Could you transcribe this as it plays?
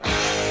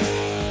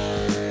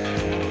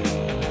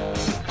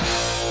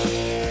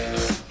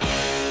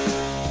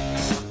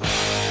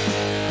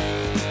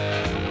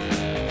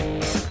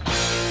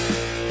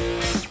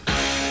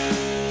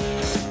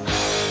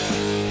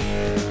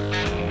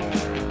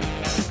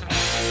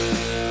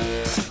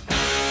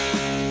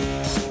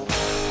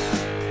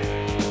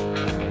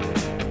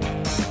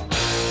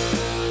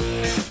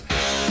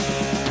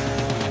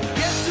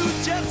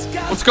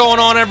What's going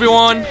on,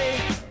 everyone?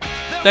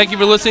 Thank you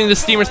for listening to the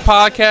Steamers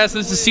Podcast.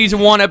 This is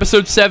Season 1,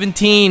 Episode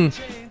 17.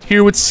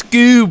 Here with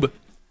Scoob.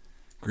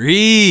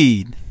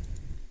 Greed.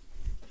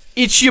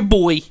 It's your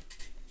boy.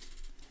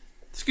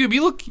 Scoob,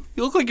 you look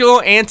like you're a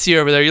little antsy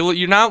over there.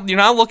 You're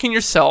not looking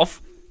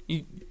yourself.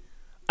 I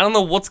don't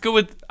know what's good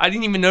with... I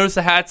didn't even notice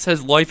the hat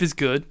says life is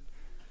good.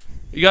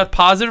 You got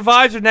positive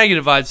vibes or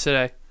negative vibes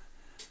today?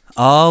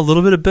 A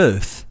little bit of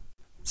both.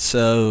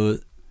 So,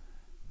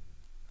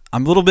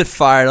 I'm a little bit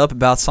fired up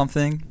about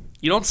something.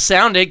 You don't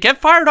sound it. Get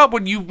fired up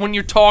when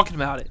you're talking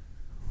about it.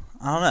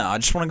 I don't know. I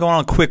just want to go on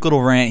a quick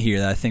little rant here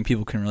that I think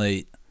people can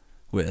relate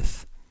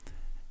with.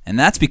 And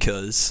that's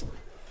because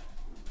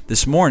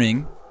this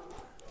morning,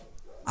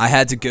 I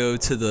had to go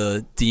to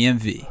the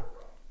DMV.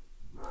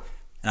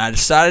 And I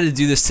decided to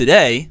do this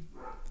today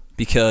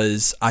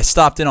because I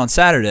stopped in on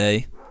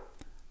Saturday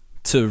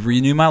to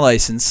renew my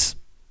license,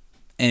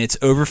 and it's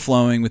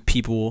overflowing with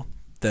people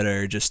that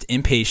are just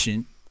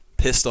impatient,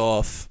 pissed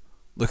off,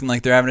 looking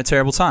like they're having a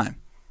terrible time.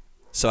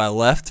 So I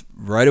left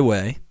right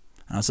away,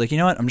 and I was like, you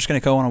know what? I'm just going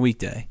to go on a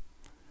weekday.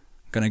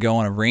 I'm going to go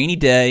on a rainy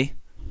day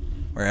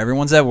where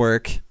everyone's at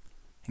work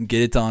and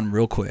get it done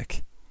real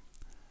quick.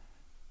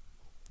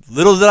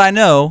 Little did I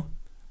know,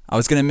 I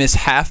was going to miss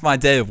half my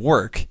day of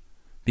work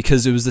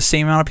because it was the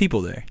same amount of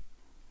people there.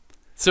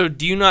 So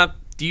you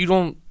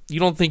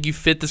don't think you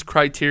fit this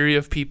criteria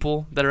of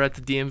people that are at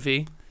the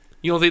DMV?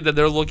 You don't think that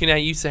they're looking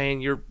at you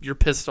saying you're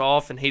pissed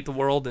off and hate the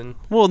world? And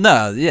well,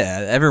 no,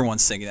 yeah,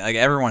 everyone's thinking, like,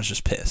 everyone's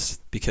just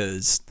pissed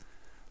because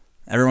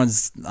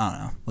everyone's, I don't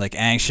know, like,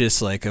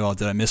 anxious, like, oh,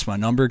 did I miss my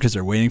number because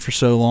they're waiting for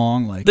so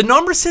long? Like, the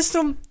number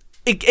system,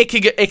 it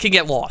can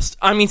get lost.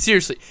 I mean,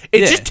 seriously,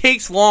 it just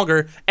takes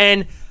longer.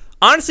 And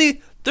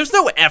honestly, there's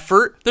no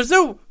effort. There's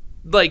no,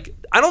 like,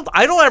 I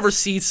don't ever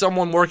see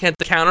someone working at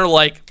the counter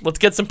like, let's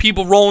get some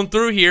people rolling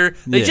through here.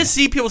 They just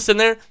see people sitting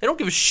there. They don't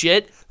give a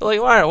shit. They're like,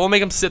 all right, we'll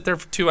make them sit there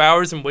for 2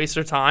 hours and waste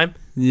their time.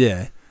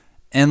 Yeah.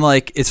 And,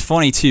 like, it's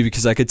funny, too,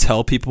 because I could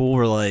tell people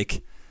were,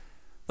 like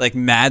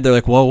mad. They're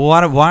like, well,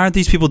 why aren't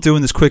these people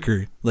doing this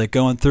quicker, like,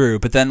 going through?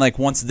 But then, like,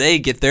 once they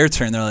get their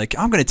turn, they're like,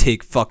 I'm going to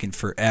take fucking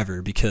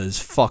forever because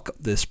fuck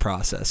this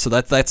process. So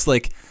that's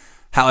like,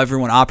 how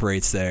everyone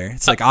operates there.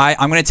 It's like,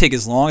 I'm going to take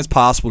as long as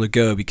possible to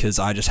go because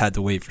I just had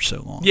to wait for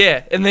so long.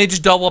 Yeah, and they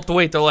just double up the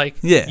wait. They're like,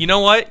 yeah. You know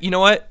what?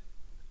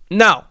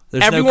 No.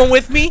 Everyone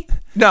with me?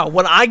 No.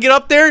 When I get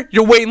up there,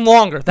 you're waiting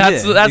longer.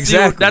 That's what's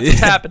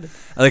happening.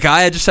 Like,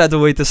 I just had to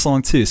wait this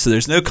long, too. So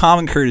there's no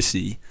common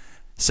courtesy.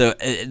 So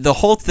the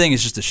whole thing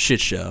is just a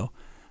shit show.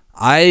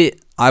 I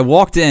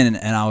walked in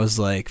and I was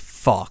like,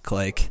 fuck,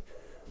 like,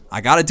 I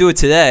got to do it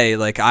today.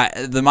 Like,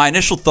 my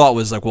initial thought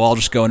was like, well, I'll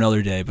just go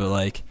another day. But,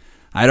 like,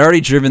 I'd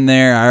already driven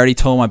there. I already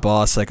told my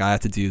boss, like, I have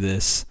to do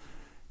this.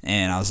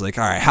 And I was like,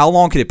 all right, how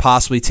long could it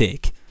possibly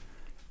take?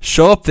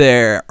 Show up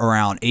there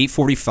around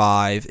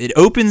 8:45. It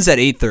opens at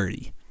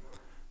 8:30.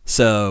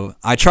 So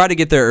I tried to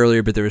get there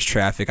earlier, but there was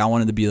traffic. I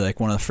wanted to be, like,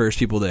 one of the first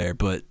people there.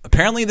 But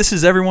apparently this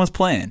is everyone's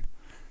plan.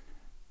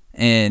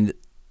 And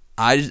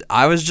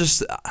I was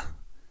just,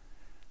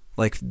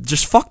 like,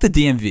 just fuck the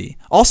DMV.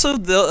 Also,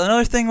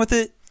 another thing with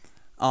it,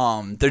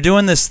 they're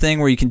doing this thing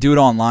where you can do it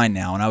online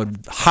now, and I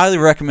would highly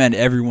recommend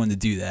everyone to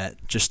do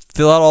that. Just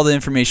fill out all the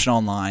information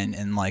online,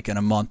 and, like, in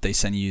a month they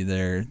send you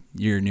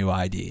your new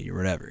ID or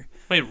whatever.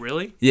 Wait,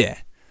 really? Yeah.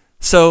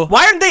 So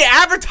why aren't they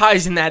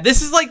advertising that?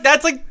 That's like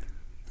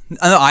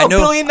I know,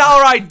 $1 billion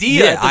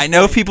idea. Yeah, I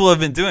know people have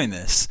been doing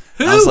this.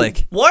 Who? I was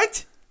like,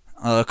 what?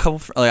 A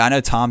couple. Like, I know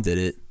Tom did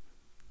it.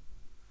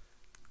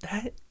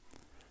 That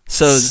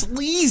so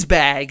sleaze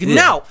bag. Yeah.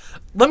 Now,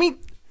 let me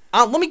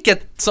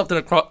get something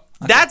across.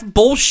 Okay. That's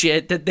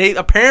bullshit. That they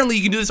apparently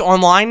you can do this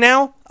online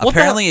now.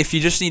 Apparently, if you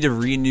just need to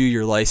renew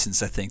your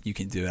license, I think you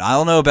can do it. I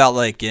don't know about,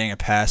 like, getting a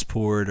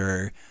passport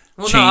or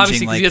changing. No,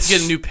 obviously, because like, you have to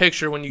get a new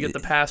picture when you get the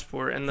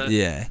passport and the.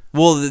 Yeah.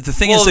 Well, the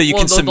thing is, though, you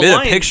can submit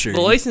a picture.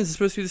 The license is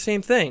supposed to be the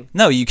same thing.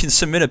 No, you can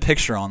submit a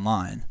picture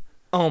online.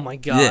 Oh my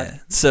god. Yeah.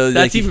 So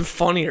that's, like, even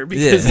funnier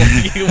because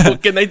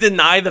can they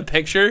deny the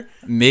picture?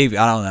 Maybe,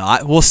 I don't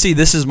know. We'll see.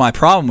 This is my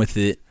problem with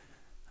it.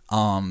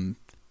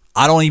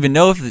 I don't even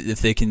know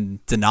if they can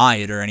deny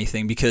it or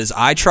anything because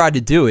I tried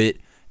to do it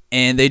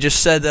and they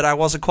just said that I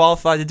wasn't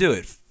qualified to do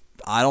it.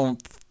 I don't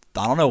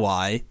know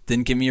why.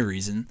 Didn't give me a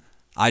reason.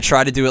 I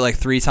tried to do it like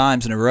 3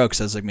 times in a row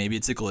because I was like, maybe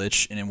it's a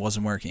glitch, and it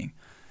wasn't working.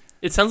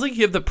 It sounds like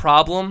you have the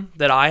problem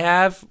that I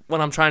have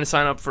when I'm trying to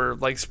sign up for,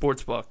 like,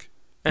 Sportsbook.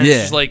 And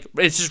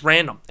it's just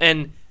random.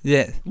 And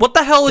what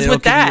the hell is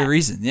with that? They don't give you a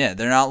reason. Yeah,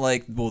 they're not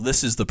like, well,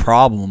 this is the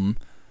problem.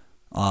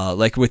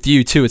 Like with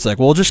you too, it's like,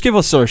 well, just give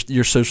us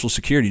your social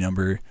security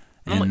number.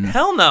 And, I'm like,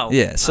 hell no.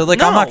 Yeah, so like,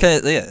 no. I'm not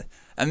gonna. Yeah,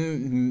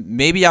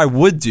 maybe I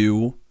would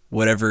do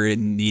whatever it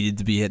needed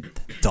to be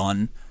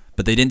done,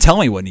 but they didn't tell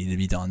me what needed to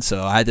be done,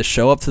 so I had to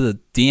show up to the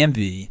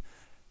DMV,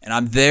 and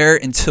I'm there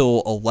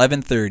until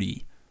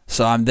 11:30.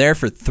 So I'm there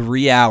for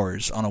 3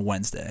 hours on a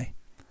Wednesday.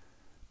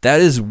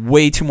 That is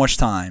way too much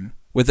time.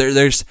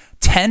 There's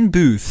 10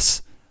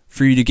 booths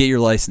for you to get your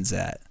license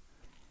at.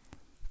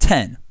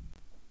 10.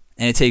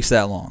 And it takes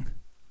that long.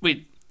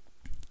 Wait.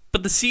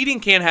 But the seating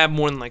can't have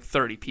more than like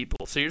 30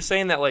 people. So you're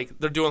saying that like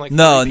they're doing like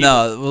No, 30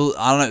 people? Well,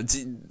 I don't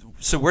know.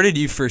 So where did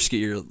you first get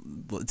your?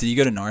 Did you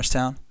go to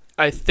Norristown?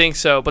 I think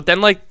so. But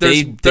then like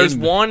there's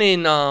one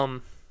in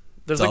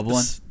there's Dublin?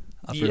 like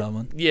Upper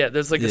Dublin? Yeah,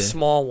 there's like a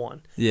small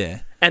one.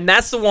 Yeah. And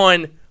that's the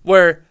one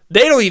where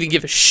they don't even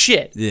give a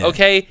shit. Yeah.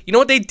 Okay? You know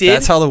what they did?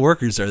 That's how the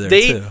workers are there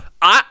too.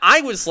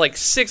 I was like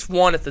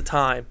 6'1" at the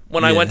time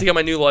when I went to get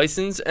my new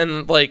license,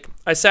 and like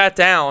I sat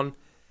down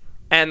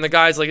and the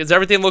guy's like, does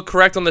everything look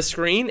correct on the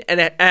screen? And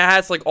it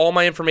has like all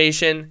my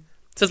information.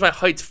 It says my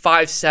height's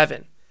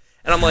 5'7".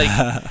 And I'm like,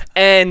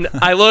 and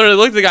I literally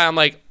looked at the guy, I'm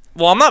like,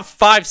 well, I'm not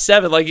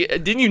 5'7". Like,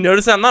 didn't you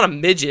notice that? I'm not a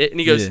midget. And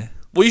he goes,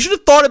 well, you should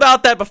have thought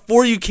about that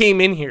before you came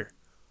in here.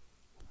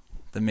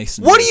 That makes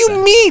What do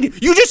you mean?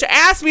 You just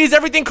asked me, is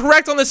everything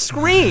correct on the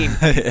screen?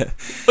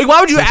 Like,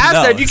 why would you ask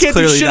that if you can't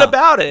do shit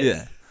about it?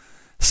 Yeah.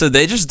 So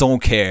they just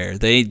don't care.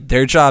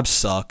 Their jobs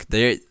suck.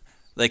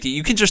 Like,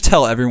 you can just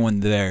tell everyone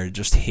there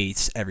just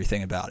hates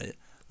everything about it.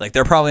 Like,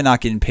 they're probably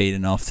not getting paid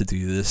enough to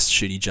do this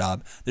shitty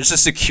job. There's a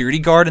security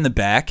guard in the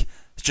back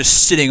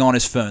just sitting on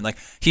his phone. Like,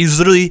 he's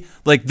literally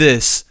like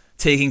this,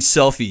 taking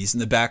selfies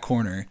in the back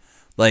corner.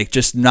 Like,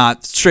 just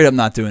not, straight up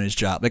not doing his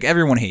job. Like,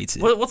 everyone hates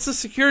it. What's the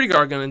security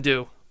guard going to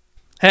do?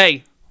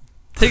 Hey,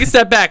 take a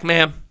step back,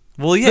 ma'am.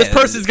 Well, yeah. This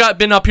person's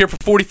been up here for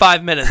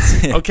 45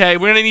 minutes, okay?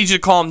 We're going to need you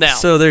to calm down.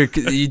 So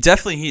you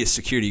definitely need a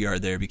security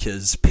guard there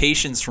because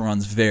patience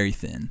runs very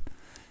thin.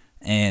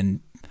 And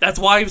that's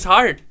why he was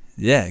hired.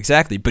 Yeah,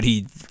 exactly. But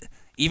he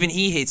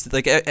hates it.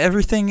 Like,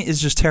 everything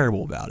is just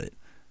terrible about it.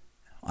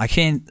 I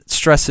can't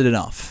stress it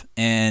enough.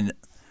 And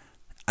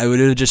I would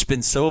have just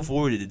been so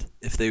avoided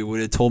if they would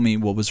have told me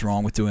what was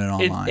wrong with doing it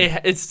online.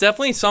 It's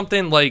definitely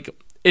something like,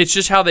 it's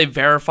just how they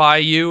verify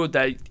you,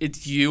 that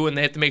it's you, and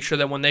they have to make sure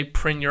that when they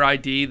print your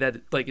ID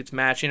that like it's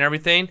matching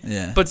everything.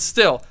 Yeah. But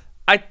still,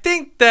 I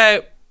think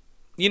that,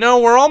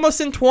 we're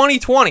almost in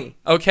 2020,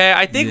 okay?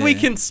 I think we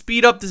can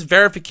speed up this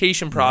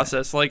verification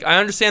process. Like, I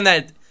understand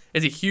that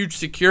it's a huge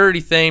security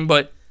thing,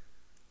 but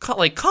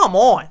like, come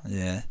on.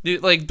 Yeah.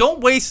 Dude, like,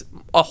 don't waste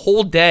a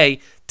whole day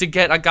to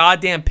get a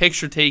goddamn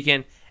picture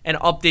taken and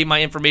update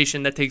my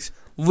information that takes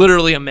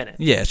literally a minute.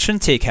 Yeah, it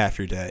shouldn't take half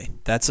your day.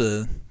 That's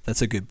a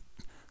good,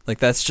 like,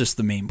 that's just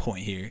the main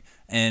point here.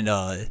 And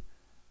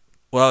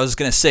what I was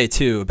going to say,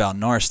 too, about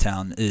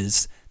Norristown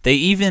is they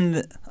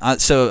even,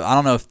 so I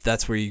don't know if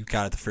that's where you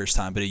got it the first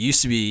time, but it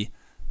used to be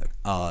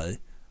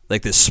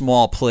like this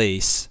small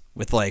place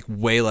with like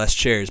way less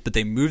chairs, but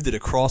they moved it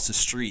across the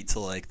street to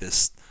like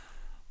this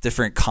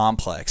different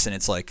complex, and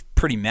it's like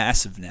pretty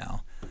massive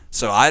now.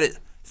 So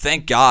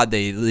thank God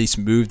they at least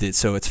moved it,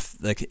 so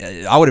it's like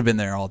I would have been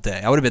there all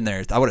day. I would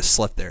have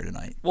slept there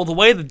tonight. Well, the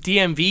way the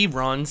DMV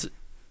runs,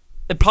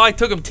 it probably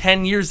took them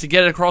 10 years to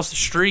get it across the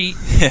street.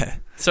 Yeah.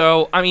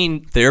 So, I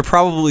mean, they're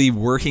probably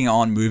working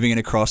on moving it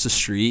across the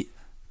street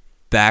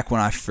back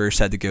when I first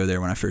had to go there,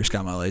 when I first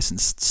got my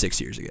license 6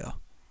 years ago.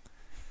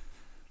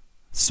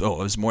 So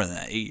it was more than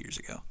that, 8 years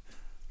ago.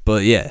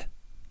 But yeah,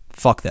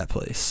 fuck that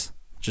place.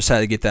 Just had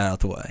to get that out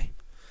the way.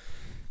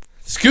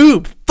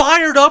 Scoob,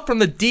 fired up from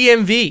the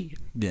DMV.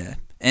 Yeah.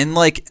 And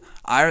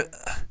I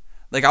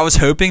was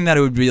hoping that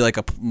it would be like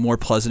a more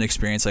pleasant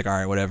experience, like, all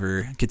right,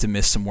 whatever, get to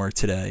miss some work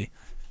today.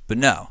 But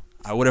no,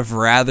 I would have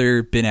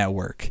rather been at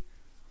work.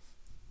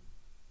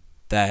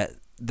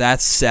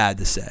 That's sad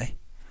to say.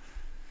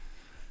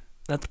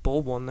 That's a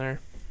bold one there.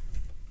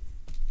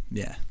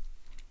 Yeah.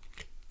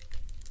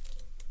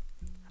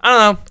 I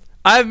don't know.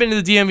 I haven't been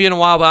to the DMV in a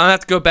while, but I'm going to have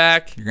to go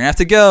back. You're going to have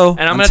to go.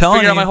 And I'm going to have to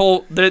figure out my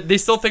whole... They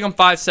still think I'm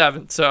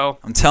 5'7", so...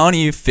 I'm telling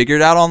you, figure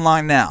it out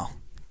online now.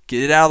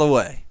 Get it out of the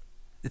way.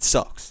 It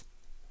sucks.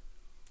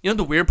 You know what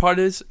the weird part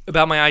is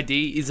about my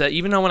ID? Is that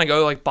even though when I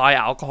go like buy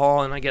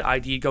alcohol and I get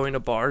ID going to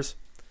bars,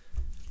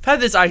 I've had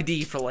this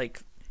ID for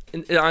like...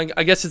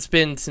 I guess it's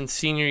been since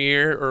senior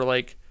year or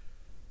like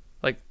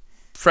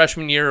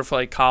freshman year of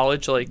like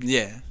college. Like,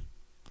 yeah.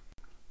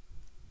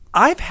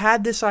 I've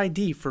had this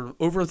ID for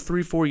over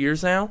 3-4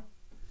 years now,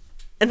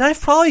 and I've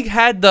probably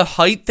had the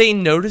height they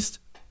noticed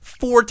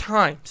 4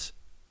 times.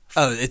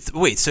 Oh,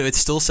 so it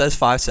still says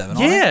 5'7" on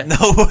Yeah. it?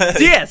 No way.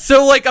 Yeah,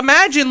 so like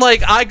imagine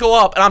like I go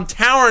up and I'm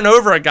towering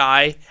over a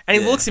guy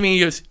and he looks at me and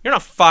he goes, "You're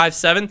not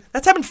 5'7".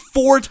 That's happened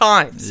 4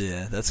 times.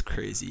 Yeah, that's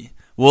crazy.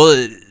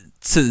 Well,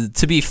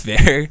 to be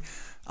fair,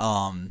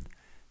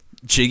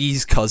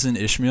 Jiggy's cousin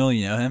Ishmael,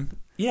 you know him?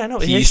 Yeah, I know.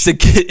 He used to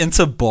get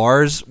into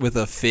bars with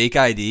a fake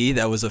ID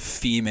that was a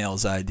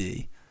female's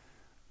ID.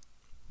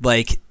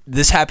 Like,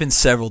 this happened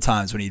several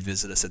times when he'd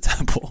visit us at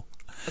Temple.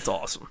 That's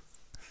awesome.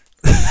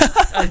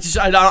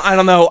 I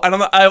don't know.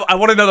 I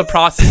want to know the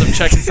process of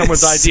checking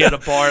someone's ID at a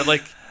bar.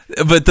 Like,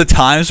 but the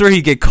times where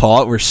he'd get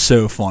caught were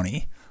so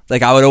funny.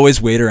 Like, I would always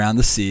wait around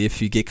to see if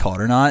he'd get caught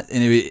or not,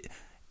 and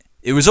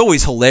it was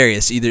always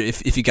hilarious, either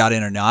if he got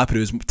in or not. But it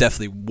was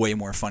definitely way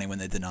more funny when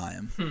they deny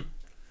him.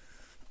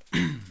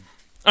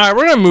 All right,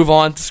 we're gonna move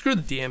on. Screw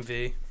the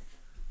DMV.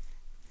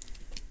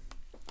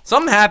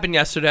 Something happened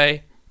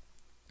yesterday.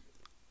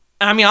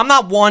 I mean, I'm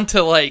not one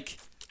to like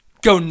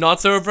go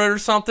nuts over it or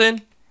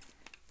something.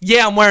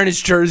 Yeah, I'm wearing his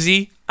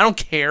jersey. I don't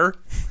care.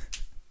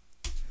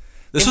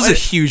 This was a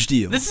huge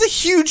deal. This is a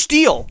huge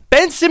deal.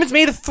 Ben Simmons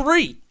made a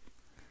 3.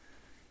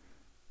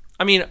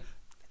 I mean,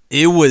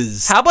 it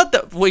was. How about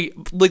the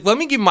wait? Like, let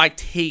me give my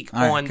take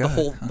on the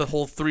ahead.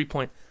 whole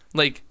 3-point.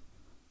 Like,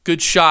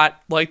 good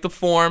shot, like the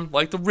form,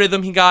 like the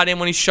rhythm he got in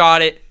when he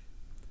shot it.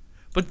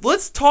 But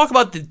let's talk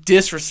about the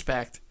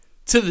disrespect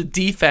to the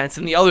defense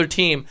and the other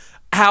team.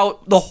 How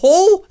the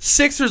whole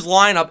Sixers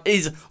lineup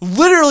is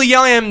literally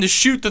yelling at him to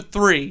shoot the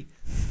 3,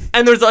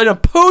 and there's an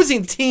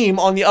opposing team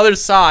on the other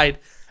side,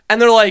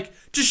 and they're like,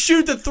 just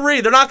shoot the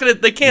 3. They're not gonna.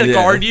 They can't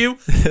guard you.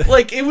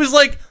 Like, it was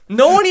like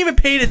no one even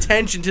paid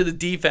attention to the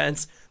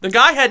defense. The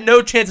guy had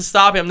no chance to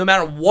stop him, no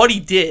matter what he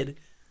did.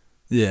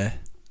 Yeah.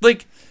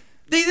 Like,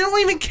 they don't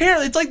even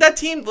care. It's like that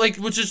team, like,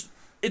 was just.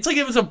 It's like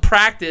it was a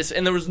practice,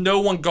 and there was no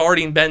one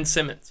guarding Ben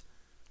Simmons.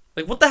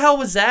 Like, what the hell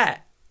was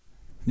that?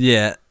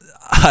 Yeah.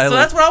 So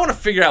that's what I want to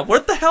figure out.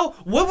 What the hell?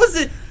 What was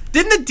it?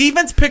 Didn't the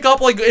defense pick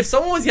up, like, if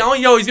someone was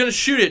yelling, yo, he's going to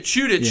shoot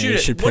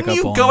it. Wouldn't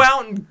you go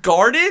out and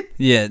guard it?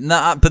 Yeah,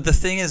 nah, but the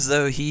thing is,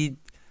 though, he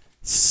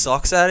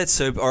sucks at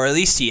it or at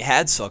least he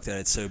had sucked at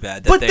it so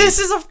bad. But this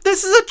is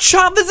a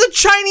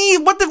Chinese,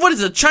 what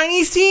is it, a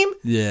Chinese team?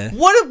 Yeah.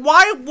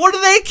 What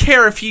do they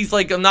care if he's,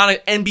 like, not an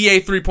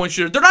NBA three-point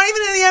shooter? They're not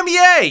even in the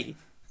NBA.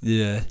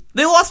 Yeah.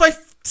 They lost by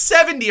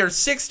 70 or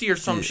 60 or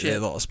some shit. They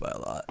lost by a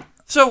lot.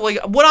 So, like,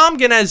 what I'm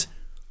getting at is,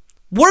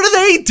 what are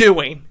they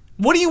doing?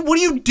 What are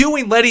you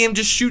doing letting him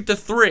just shoot the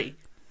 3?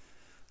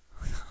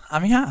 I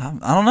mean, I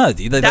don't know,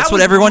 dude. That's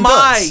what everyone does.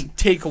 That was my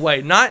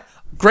takeaway. Not,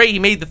 great, he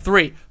made the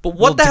 3. But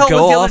what the hell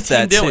was the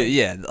other team doing?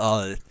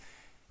 Yeah,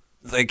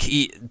 like,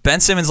 Ben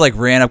Simmons, like,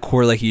 ran up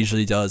court like he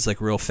usually does,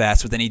 like, real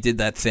fast. But then he did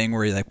that thing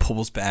where he, like,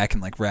 pulls back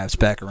and, like, wraps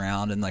back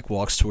around and, like,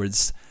 walks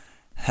towards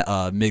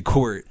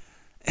mid-court.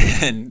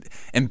 And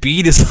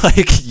Embiid is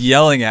like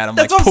yelling at him.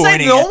 That's like what I'm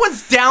saying. No at,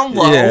 one's down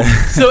low,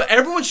 so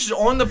everyone's just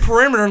on the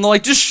perimeter and they're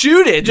like, just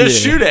shoot it,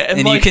 shoot it.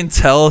 And like, you can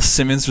tell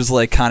Simmons was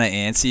like kind of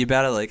antsy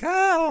about it, like,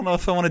 I don't know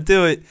if I want to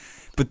do it.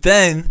 But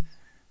then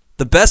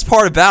the best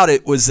part about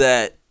it was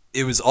that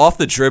it was off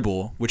the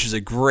dribble, which is a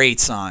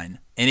great sign,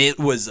 and it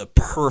was a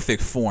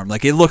perfect form.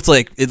 Like it looked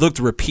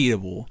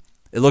repeatable.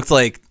 It looked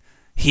like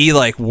he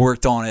like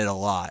worked on it a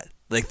lot.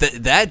 Like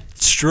that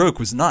stroke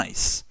was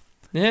nice.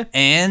 Yeah,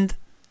 and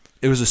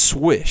it was a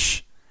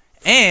swish.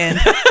 And,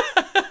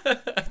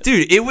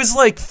 dude, it was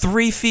like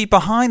 3 feet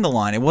behind the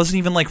line. It wasn't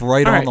even like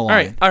right on the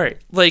line. All right.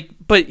 Like,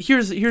 but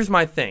here's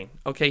my thing.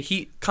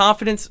 Okay,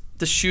 confidence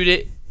to shoot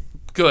it,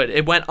 good.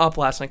 It went up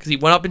last night because he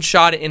went up and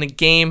shot it in a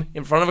game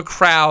in front of a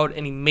crowd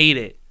and he made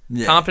it.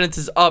 Yeah. Confidence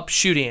is up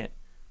shooting it.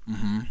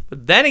 Mm-hmm.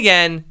 But then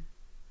again,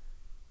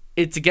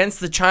 it's against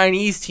the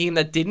Chinese team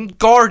that didn't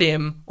guard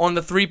him on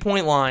the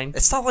 3-point line.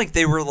 It's not like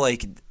they were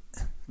like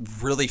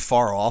really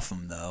far off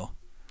him though.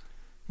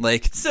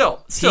 Like,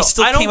 still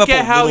I don't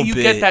get how you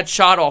get that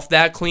shot off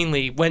that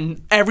cleanly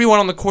when everyone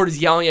on the court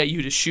is yelling at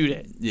you to shoot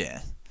it.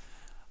 Yeah.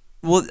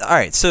 Well, all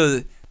right.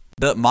 So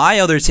my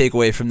other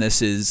takeaway from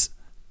this is,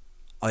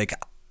 like,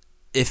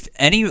 the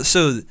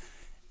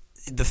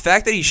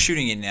fact that he's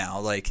shooting it now,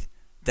 like,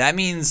 that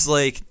means,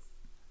 like,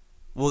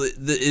 well,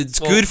 it's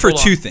good for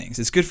two things.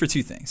 It's good for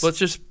two things. Let's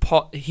just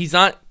he's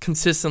not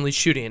consistently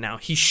shooting it now.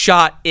 He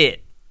shot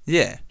it.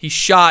 Yeah. He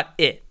shot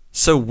it.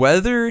 So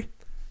whether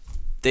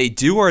they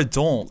do or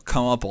don't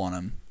come up on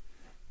him,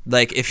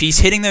 like, if he's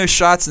hitting those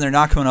shots and they're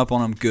not coming up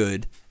on him,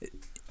 good.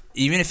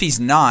 Even if he's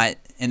not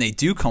and they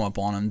do come up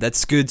on him,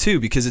 that's good too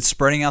because it's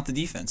spreading out the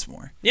defense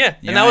more. Yeah,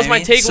 and that was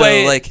my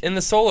takeaway in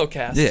the solo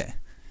cast. Yeah.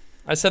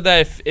 I said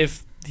that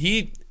if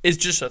he is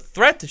just a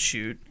threat to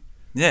shoot,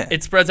 yeah,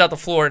 it spreads out the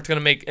floor. It's going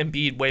to make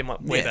Embiid way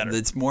better.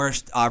 It's more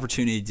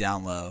opportunity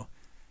down low.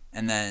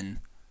 And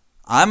then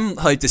I'm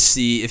hyped to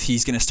see if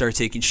he's going to start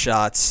taking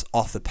shots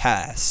off the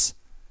pass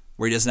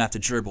where he doesn't have to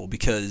dribble,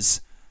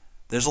 because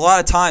there's a lot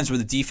of times where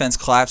the defense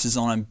collapses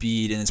on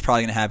Embiid, and it's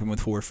probably going to happen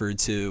with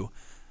Horford too.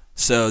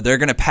 So they're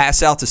going to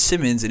pass out to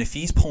Simmons, and if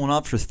he's pulling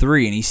up for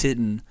 3 and he's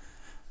hitting,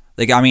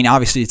 like, I mean,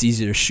 obviously it's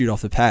easier to shoot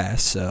off the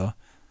pass. So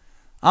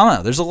I don't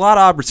know. There's a lot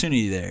of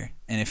opportunity there.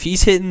 And if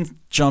he's hitting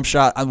jump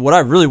shot, what I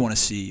really want to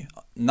see,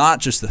 not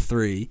just the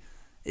 3,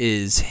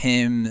 is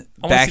him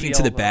backing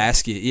to the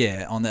basket.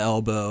 Yeah, on the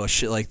elbow,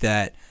 shit like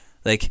that.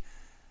 Like,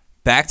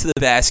 back to the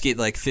basket,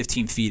 like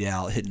 15 feet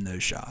out, hitting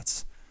those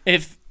shots.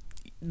 If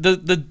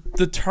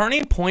the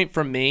turning point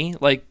for me,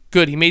 like,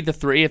 good, he made the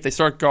 3. If they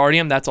start guarding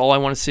him, that's all I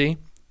want to see.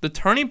 The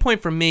turning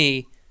point for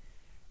me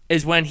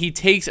is when he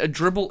takes a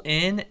dribble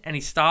in and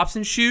he stops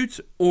and shoots,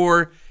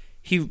 or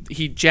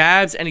he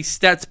jabs and he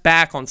steps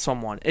back on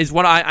someone. Is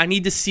what I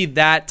need to see,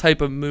 that type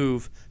of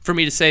move for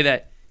me to say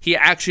that he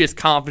actually has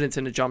confidence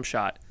in a jump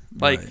shot.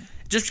 Like, right.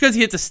 Just because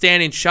he hits a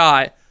standing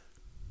shot,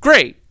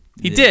 great.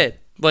 He did.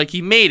 Like,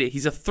 he made it.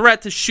 He's a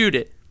threat to shoot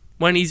it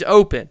when he's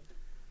open.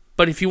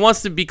 But if he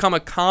wants to become a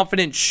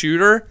confident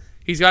shooter,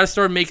 he's got to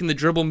start making the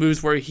dribble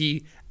moves where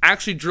he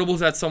actually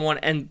dribbles at someone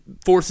and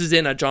forces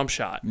in a jump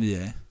shot.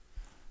 Yeah.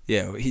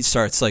 Yeah, he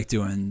starts, like,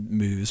 doing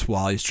moves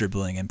while he's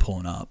dribbling and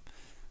pulling up.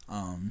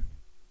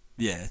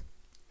 Yeah.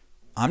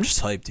 I'm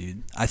just hyped,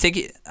 dude. I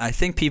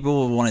think people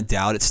will want to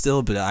doubt it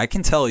still, but I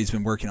can tell he's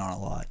been working on it a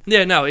lot.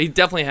 Yeah, no, he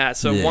definitely has.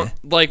 So,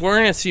 we're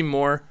going to see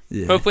more.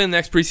 Yeah. Hopefully in the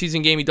next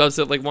preseason game he does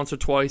it like once or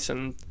twice.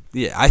 And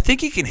yeah, I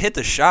think he can hit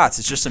the shots.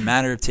 It's just a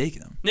matter of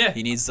taking them. Yeah.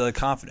 He needs the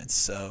confidence.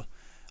 So,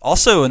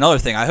 also another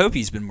thing, I hope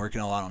he's been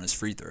working a lot on his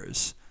free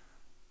throws.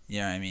 You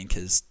know what I mean?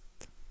 Because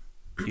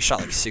he shot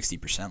like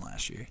 60%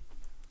 last year.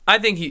 I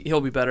think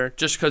he'll be better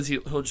just because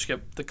he'll just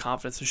get the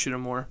confidence to shoot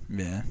him more.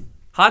 Yeah.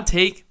 Hot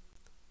take.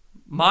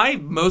 My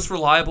most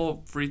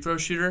reliable free throw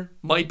shooter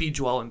might be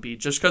Joel Embiid,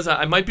 just because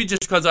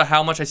of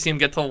how much I see him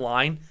get to the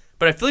line.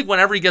 But I feel like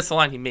whenever he gets to the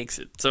line, he makes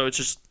it. So it's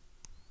just,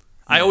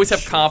 I always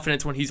have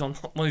confidence when he's on the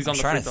free throw line. I'm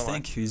trying to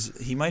think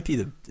he might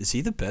be is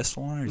he the best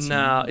one? Or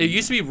no, it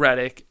used to be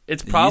Redick.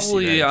 It's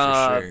probably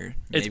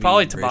it's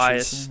probably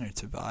Tobias. Or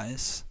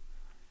Tobias.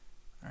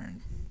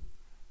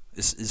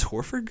 Is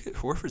Horford good?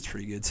 Horford's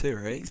pretty good too,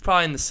 right? He's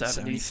probably in the 70s.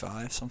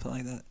 75, something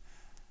like that.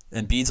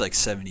 And Embiid's like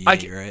 78,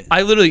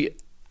 right?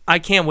 I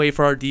can't wait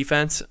for our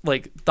defense.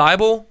 Like,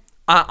 Thibault,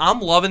 I'm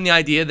loving the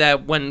idea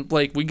that when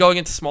like we go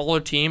against a smaller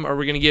team, or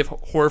we're going to give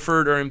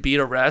Horford or Embiid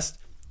a rest,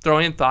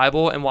 throwing in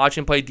Thibault and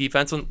watching him play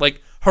defense, and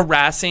like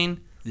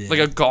harassing like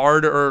a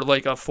guard or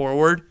like a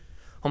forward.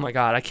 Oh my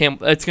God, I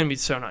can't. It's going to be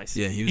so nice.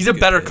 Yeah, he's a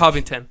better pick.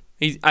 Covington.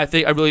 I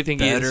really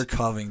think he is. Better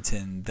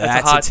Covington.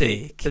 That's a hot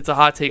take. It's a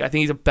hot take. I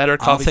think he's a better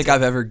Covington. I don't think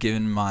I've ever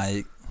given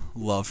my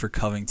love for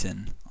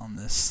Covington on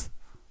this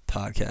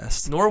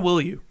podcast. Nor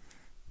will you.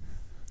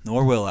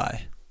 Nor will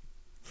I.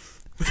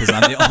 Because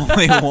I'm the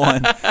only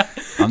one.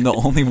 I'm the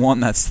only one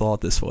that's thought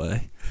this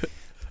way.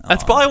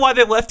 That's probably why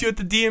they left you at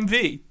the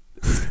DMV.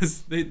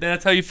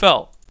 That's how you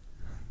felt.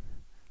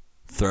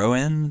 Throw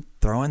in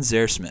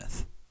Zaire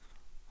Smith.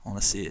 I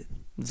want to see it.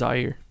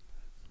 Zaire.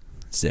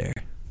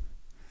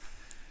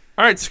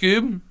 All right,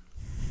 Scoob.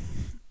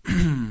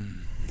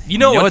 You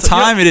know what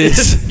time it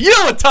is. You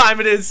know what time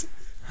it is.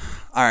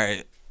 All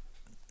right.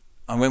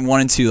 I went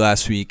 1-2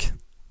 last week.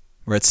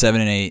 We're at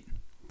 7-8.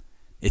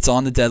 It's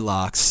on the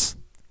deadlocks,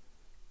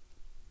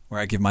 where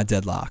I give my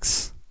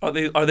deadlocks. Are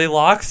they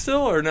locked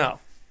still or no?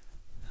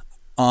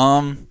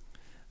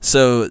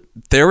 So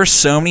there were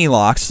so many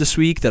locks this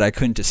week that I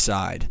couldn't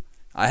decide.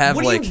 I have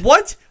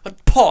what?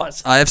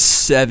 Pause. I have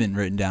 7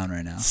 written down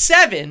right now.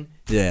 7?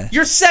 Yeah.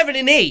 You're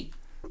 7-8.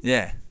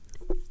 Yeah.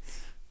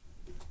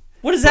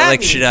 What does that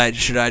mean? Should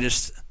I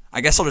just?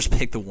 I guess I'll just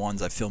pick the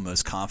ones I feel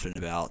most confident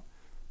about.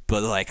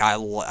 But like I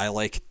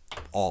like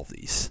all of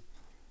these.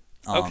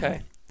 Okay.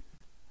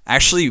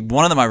 Actually,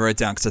 one of them I wrote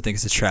down because I think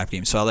it's a trap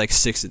game. So I like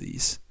 6 of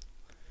these,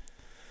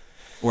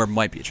 or it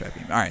might be a trap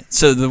game. All right.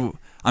 So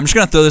I'm just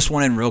gonna throw this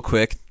one in real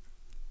quick.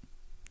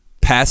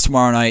 Pats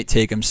tomorrow night.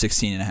 Take them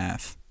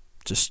 16.5.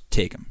 Just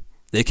take them.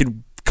 They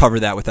could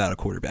cover that without a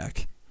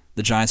quarterback.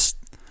 The Giants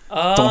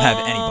don't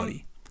have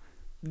anybody.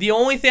 The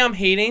only thing I'm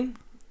hating.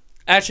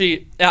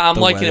 Actually, I'm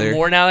liking it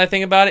more now that I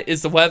think about it,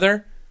 is the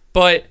weather.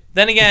 But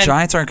then again, the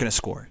Giants aren't going to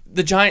score.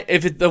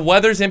 If the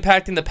weather's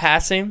impacting the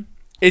passing,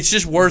 it's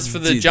just worse for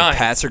the Giants. The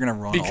Pats are going to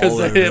run because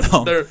all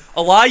over they're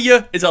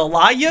Elijah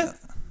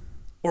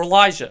or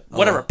Elijah,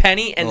 whatever,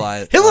 Penny and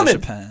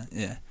Hilliman.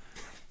 Yeah.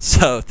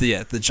 So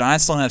the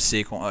Giants don't have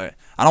Saquon.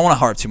 I don't want to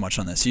harp too much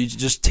on this. You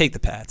just take the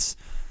Pats.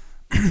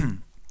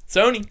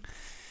 Sony.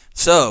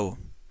 So.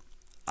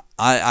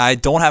 I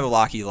don't have a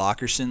Lockie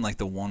Lockerson, like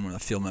the one where I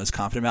feel most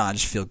confident about. I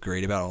just feel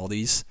great about all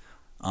these.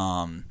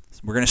 We're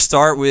going to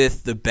start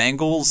with the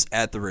Bengals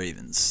at the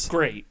Ravens.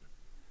 Great.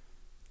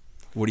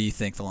 What do you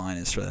think the line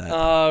is for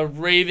that?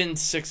 Ravens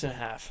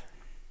 6.5.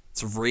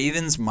 It's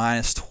Ravens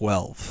minus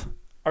 12.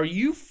 Are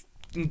you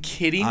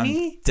kidding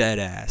me? I'm dead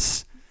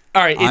ass.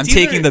 All right, I'm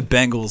taking the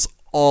Bengals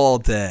all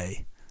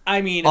day.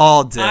 I mean,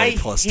 all day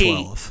plus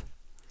 12.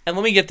 And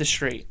let me get this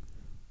straight.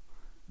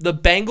 The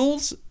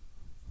Bengals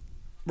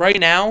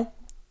right now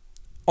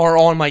are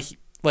on my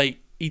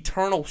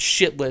eternal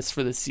shit list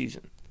for this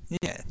season.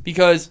 Yeah.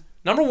 Because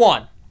number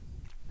one,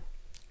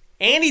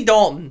 Andy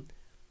Dalton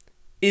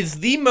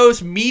is the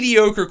most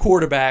mediocre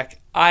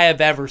quarterback I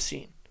have ever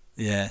seen.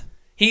 Yeah.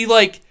 He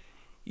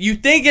you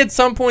think at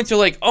some points you're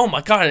like, oh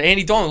my God,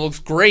 Andy Dalton looks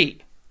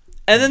great.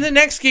 And then the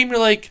next game you're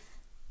like,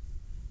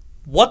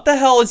 what the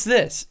hell is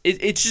this?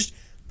 It's just,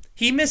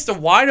 he missed a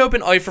wide open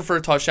Eifert for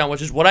a touchdown,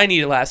 which is what I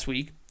needed last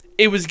week.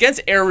 It was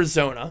against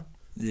Arizona.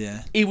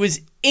 Yeah. It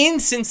was in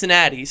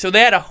Cincinnati. So they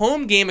had a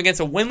home game against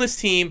a winless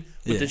team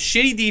with a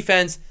shitty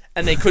defense,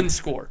 and they couldn't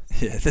score.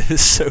 Yeah, that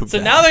is so bad.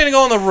 So now they're going to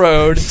go on the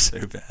road.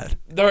 So bad.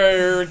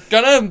 They're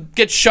going to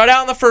get shut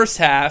out in the first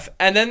half,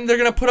 and then they're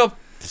going to put up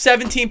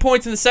 17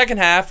 points in the second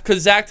half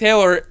because Zach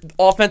Taylor,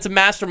 offensive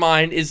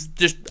mastermind, is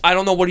just, I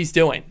don't know what he's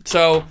doing.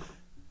 So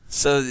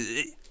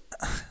the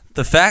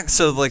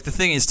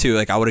thing is,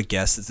 too, I would have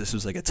guessed that this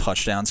was a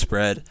touchdown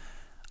spread.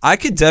 I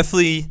could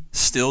definitely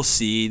still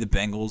see the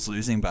Bengals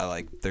losing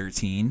by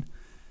 13,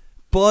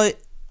 but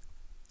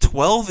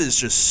 12 is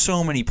just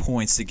so many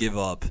points to give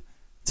up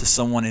to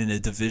someone in a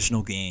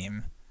divisional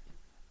game.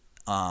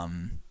 I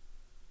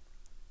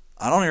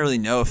don't really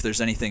know if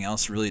there's anything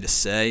else really to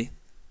say.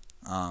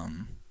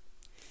 12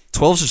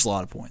 is just a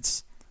lot of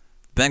points.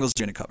 Bengals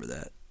are going to cover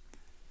that.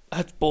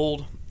 That's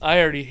bold.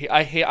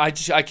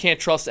 I can't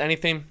trust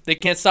anything. They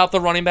can't stop the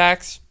running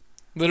backs.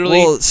 Literally,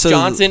 Well,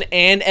 Johnson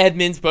and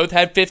Edmonds both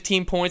had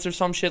 15 points or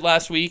some shit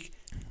last week.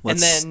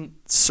 Let's And then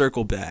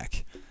circle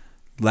back.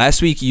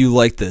 Last week you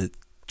liked the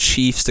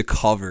Chiefs to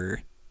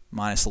cover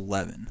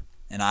 -11.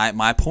 And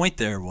my point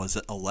there was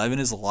that 11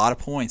 is a lot of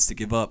points to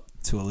give up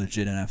to a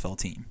legit NFL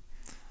team.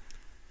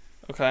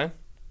 okay,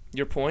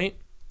 your point.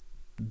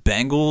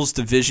 Bengals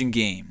division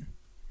game,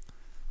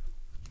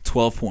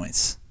 12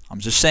 points. I'm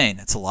just saying,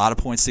 it's a lot of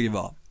points to give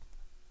up.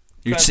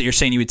 You're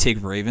saying you would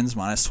take Ravens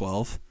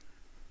 -12?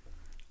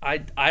 I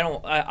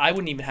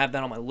wouldn't even have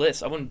that on my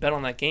list. I wouldn't bet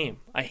on that game.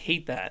 I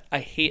hate that. I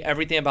hate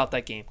everything about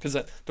that game because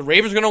the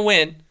Ravens are gonna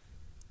win.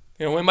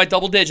 They're gonna win by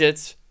double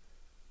digits.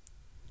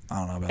 I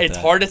don't know about It's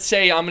that. hard to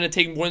say I'm gonna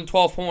take more than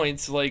 12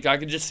 points. Like I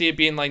could just see it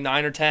being like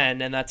 9 or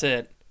 10, and that's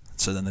it.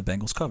 So then the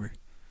Bengals cover.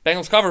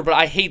 Bengals cover, but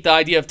I hate the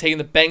idea of taking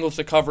the Bengals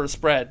to cover a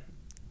spread.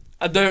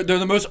 They're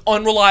the most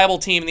unreliable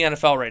team in the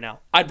NFL right now.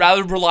 I'd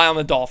rather rely on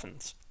the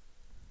Dolphins.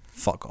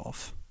 Fuck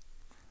off.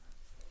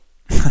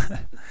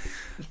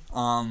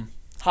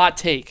 Hot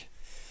take.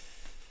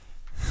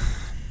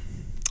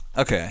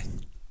 Okay.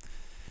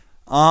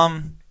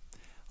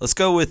 Let's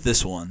go with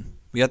this one.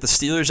 We got the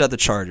Steelers at the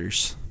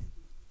Chargers.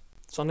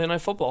 Sunday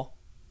Night Football.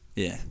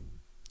 Yeah.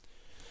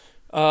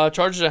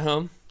 Chargers at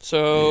home.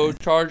 So Yeah.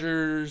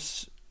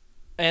 Chargers,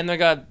 and they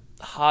got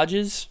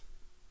Hodges.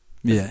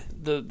 Yeah.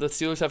 The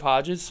Steelers have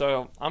Hodges,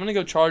 so I'm gonna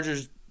go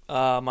Chargers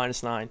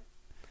 -9.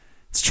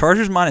 It's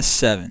Chargers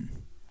 -7.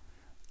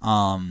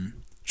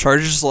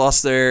 Chargers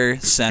lost their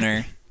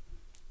center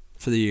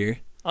for the year.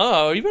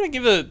 Oh, are you gonna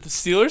give the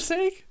Steelers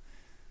sake?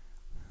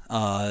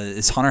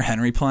 Is Hunter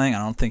Henry playing? I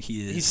don't think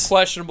he is. He's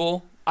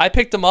questionable. I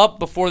picked him up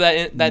before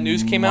that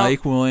news came out.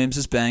 Mike Williams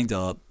is banged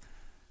up.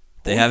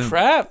 They Holy have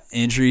crap.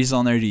 injuries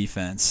on their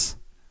defense.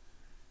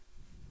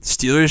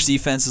 Steelers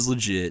defense is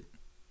legit.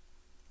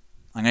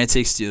 I'm going to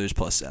take Steelers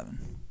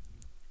 +7.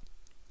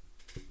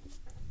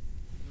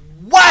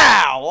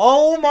 Wow!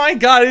 Oh my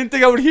god! I didn't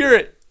think I would hear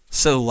it.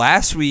 So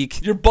last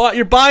week, You're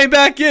buying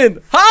back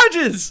in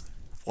Hodges.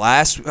 the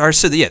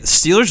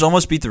Steelers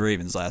almost beat the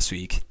Ravens last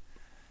week.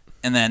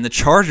 And then the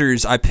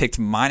Chargers, I picked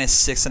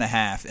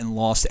 -6.5 and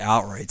lost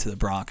outright to the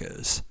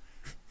Broncos.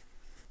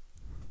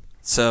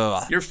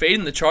 So You're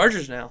fading the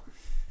Chargers now.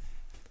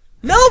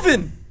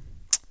 Melvin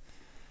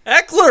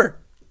Eckler.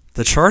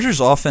 the Chargers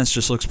offense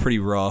just looks pretty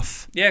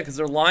rough. Yeah, because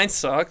their line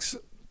sucks.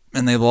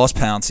 And they lost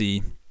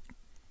Pouncey.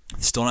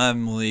 Still don't have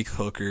Malik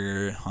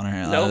Hooker. Hunter.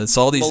 Nope. It's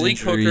all these Malik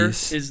Hooker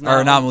injuries. is or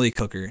not- not Malik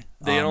Hooker.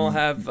 They don't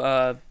have.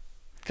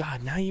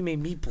 God, now you made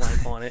me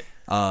blank on it.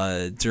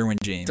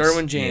 Derwin James.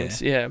 Derwin James.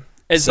 Yeah.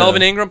 Is So-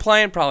 Melvin Ingram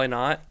playing? Probably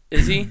not.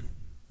 Is he?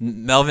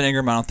 Melvin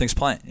Ingram, I don't think's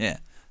playing. Yeah.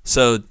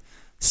 So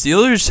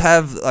Steelers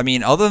have, I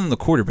mean, other than the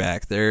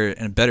quarterback, they're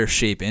in better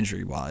shape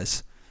injury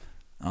wise.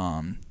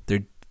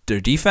 Their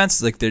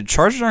defense, like the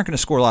Chargers aren't going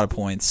to score a lot of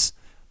points.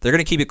 They're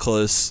going to keep it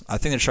close. I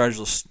think the Chargers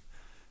will.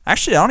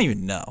 Actually, I don't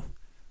even know.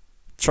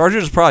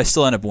 Chargers will probably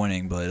still end up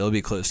winning, but it'll be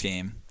a close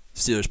game.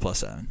 Steelers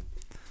 +7.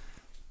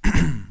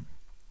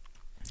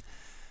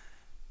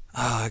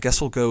 I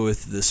guess we'll go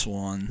with this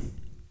one.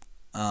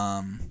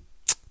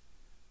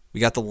 We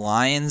got the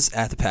Lions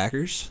at the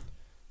Packers.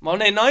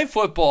 Monday Night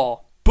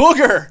Football.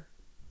 Booger.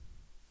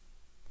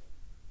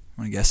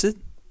 Want to guess it?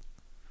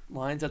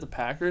 Lions at the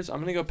Packers. I'm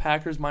gonna go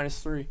Packers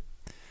 -3.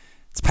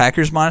 It's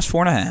Packers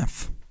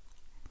 -4.5.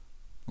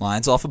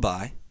 Lions off a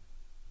bye.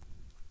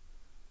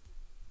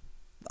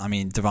 I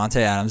mean,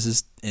 Devontae Adams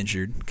is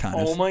injured, kind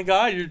of. Oh my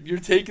God, you're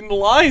taking the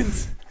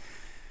Lions.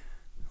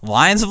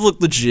 Lions have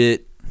looked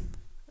legit.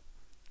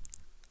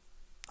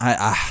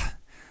 I'm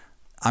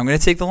gonna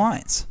take the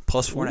Lions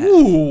 +4.5.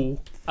 Ooh,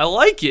 I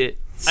like it.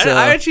 So-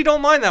 I actually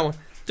don't mind that one.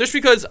 Just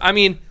because, I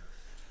mean,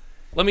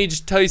 let me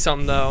just tell you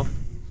something though.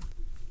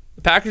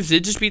 The Packers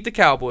did just beat the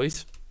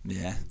Cowboys.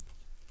 Yeah.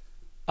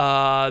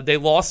 They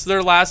lost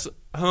their last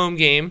home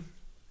game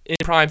in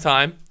prime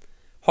time.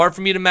 Hard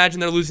for me to imagine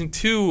they're losing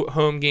 2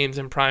 home games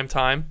in prime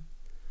time.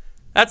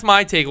 That's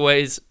my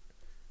takeaways.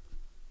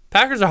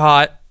 Packers are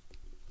hot.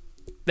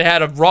 They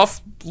had a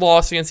rough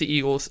loss against the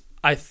Eagles.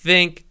 I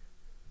think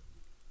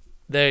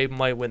they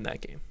might win that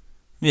game.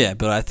 Yeah,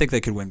 but I think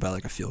they could win by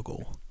like a field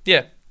goal.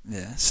 Yeah.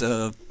 Yeah.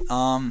 So,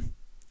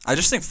 I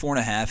just think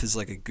 4.5 is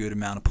like a good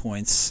amount of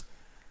points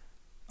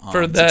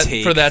For to that-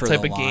 take for that the type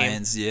of game.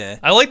 Lions. Yeah.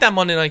 I like that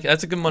Monday night.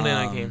 That's a good Monday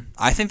night game.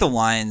 I think the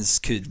Lions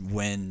could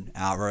win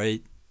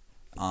outright.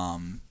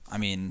 I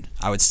mean,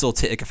 I would still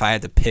take if I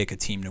had to pick a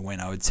team to win.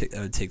 I would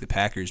take the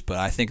Packers, but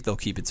I think they'll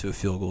keep it to a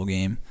field goal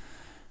game.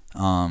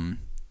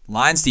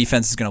 Lions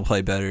defense is going to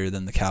play better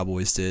than the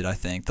Cowboys did. I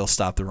think they'll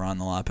stop the run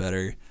a lot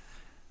better.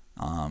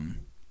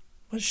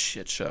 What a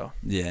shit show.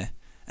 Yeah,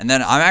 and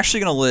then I'm actually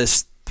going to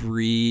list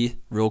 3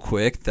 real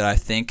quick that I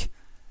think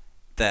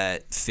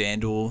that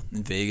FanDuel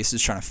in Vegas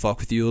is trying to fuck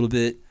with you a little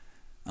bit.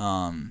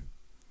 One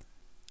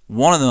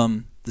of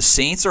them, the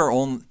Saints are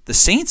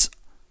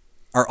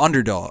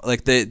underdog.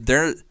 Like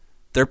they're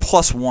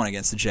 +1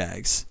 against the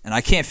Jags, and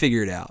I can't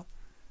figure it out.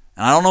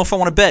 And I don't know if I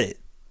want to bet it.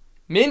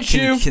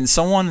 Minshew. Can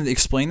someone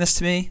explain this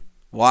to me?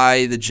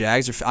 Why the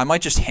Jags are? I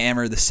might just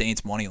hammer the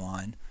Saints money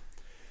line.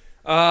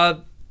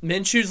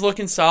 Minshew's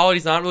looking solid.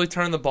 He's not really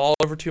turning the ball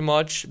over too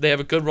much. They have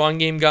a good run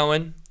game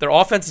going. Their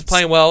offense is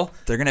playing well.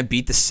 They're gonna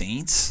beat the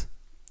Saints.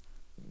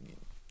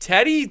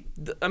 Teddy's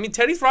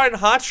riding a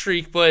hot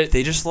streak, but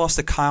They just lost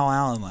to Kyle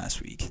Allen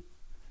last week.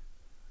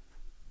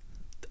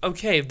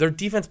 okay, their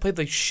defense played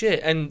like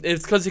shit, and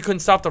it's because they couldn't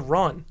stop the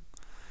run.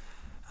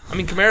 I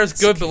mean, Kamara's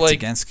good, but like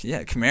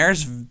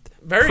Kamara's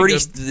very pretty.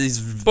 good.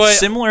 He's But-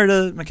 similar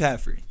to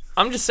McCaffrey.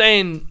 I'm just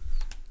saying,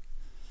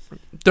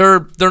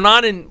 they're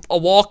not in a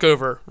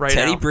walkover right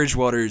Teddy now.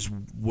 Bridgewater is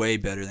way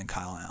better than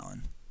Kyle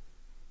Allen,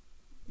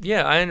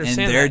 Yeah, I and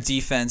understand their that.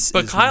 defense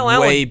But is Kyle way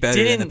Allen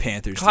better than the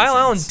Panthers. Kyle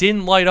Allen defense.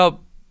 didn't light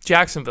up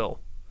Jacksonville.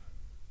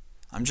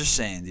 I'm just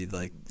saying, dude.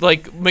 Like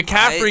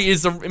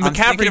McCaffrey I'm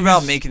thinking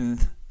about making.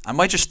 I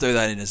might just throw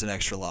that in as an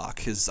extra lock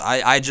because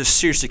I just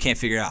seriously can't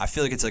figure it out. I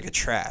feel like it's like a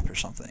trap or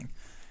something.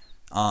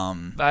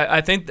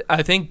 I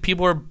think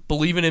people are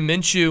believing in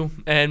Minshew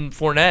and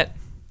Fournette.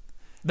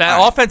 That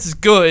All right. offense is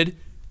good.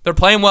 They're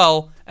playing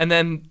well, and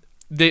then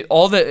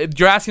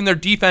you're asking their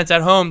defense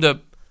at home to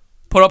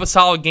put up a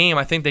solid game.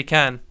 I think they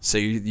can. So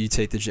you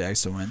take the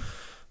Jags to win.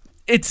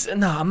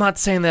 I'm not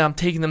saying that I'm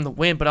taking them to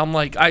win, but I'm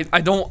like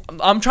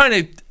I'm trying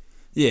to.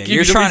 Yeah, give you're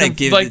you the trying reason, to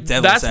give like the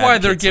devil's that's why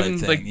they're advocate type giving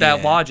thing. like that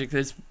Yeah. logic.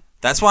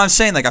 That's why I'm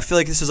saying I feel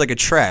like this is like a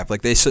trap.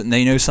 Like they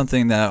know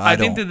something that I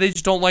think don't. that they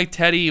just don't like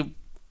Teddy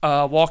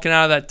walking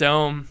out of that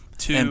dome.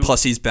 And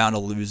plus, he's bound to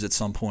lose at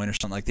some point or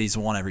something. Like he's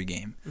won every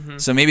game, Mm-hmm.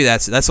 so maybe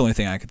that's the only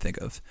thing I could think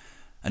of.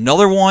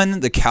 Another one,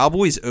 the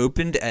Cowboys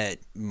opened at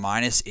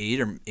 -8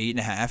 or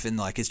 8.5, and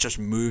like it's just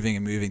moving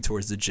and moving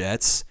towards the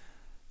Jets.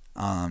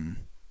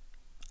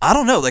 I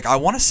don't know. Like I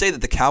want to say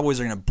that the Cowboys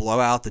are going to blow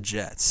out the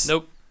Jets.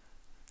 Nope,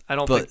 I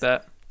don't But- think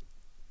that.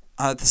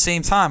 At the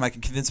same time, I can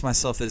convince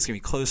myself that it's going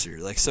to be closer.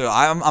 Like so,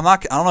 I'm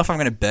not. I don't know if I'm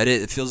going to bet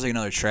it. It feels like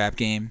another trap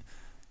game.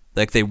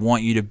 Like they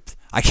want you to.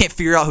 I can't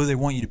figure out who they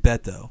want you to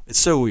bet though. It's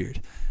so weird.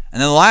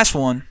 And then the last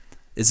one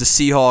is the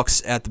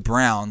Seahawks at the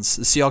Browns.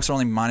 The Seahawks are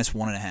only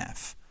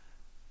 -1.5,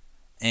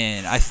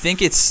 and I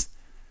think it's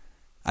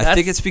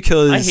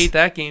because I hate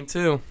that game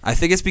too. I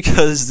think it's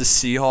because the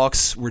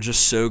Seahawks were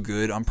just so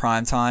good on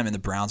primetime and the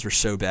Browns were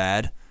so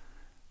bad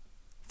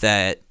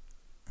that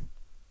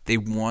they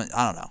want.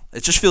 I don't know.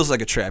 It just feels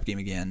like a trap game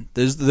again.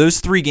 Those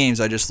 3 games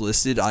I just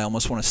listed, I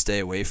almost want to stay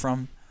away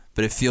from,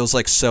 but it feels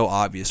like so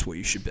obvious what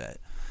you should bet.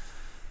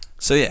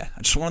 So yeah,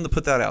 I just wanted to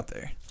put that out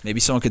there. Maybe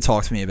someone could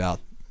talk to me about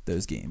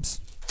those games.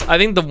 I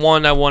think the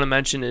one I want to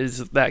mention is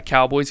that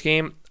Cowboys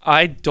game.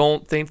 I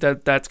don't think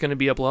that that's going to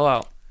be a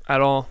blowout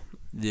at all.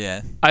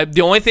 Yeah.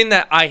 The only thing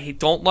that I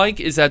don't like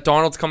is that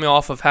Darnold's coming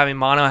off of having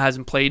mono,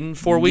 hasn't played in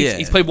 4 weeks. Yeah.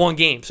 He's played 1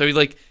 game, so he's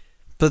like,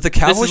 But the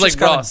Cowboys like just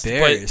got rust, but-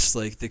 embarrassed.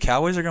 Like the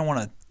Cowboys are going to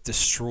want to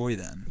destroy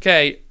them.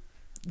 okay,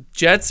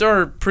 Jets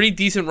are pretty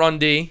decent run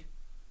D.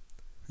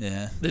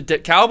 Yeah. The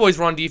Cowboys'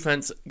 run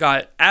defense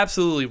got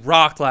absolutely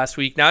rocked last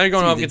week. Now you're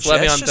going up against the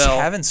Jets Le'Veon just Bell.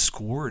 haven't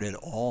scored at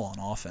all on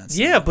offense.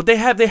 Yeah, but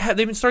they've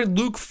been starting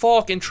Luke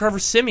Falk and Trevor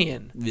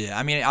Siemian. Yeah,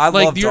 I mean, I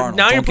Like love Darnold.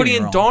 now Don't you're get putting me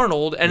in wrong.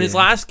 Darnold, and his Yeah.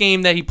 last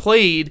game that he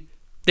played,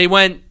 they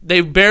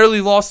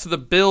barely lost to the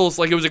Bills.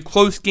 Like it was a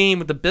close game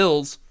with the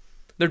Bills.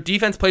 Their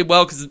defense played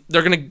well because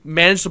they're going to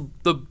manage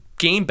the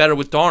game better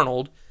with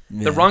Darnold.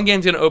 Yeah. The run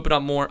game's going to open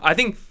up more. I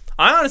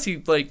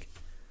honestly like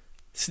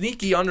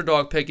sneaky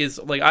underdog pick is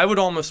like I would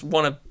almost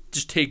want to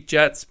just take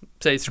Jets.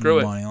 Say screw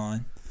it. Money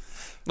line.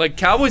 Like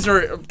Cowboys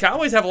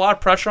have a lot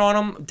of pressure on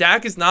them.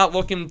 Dak is not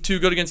looking too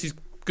good against these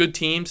good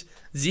teams.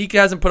 Zeke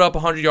hasn't put up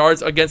 100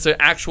 yards against an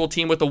actual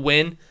team with a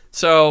win.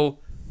 So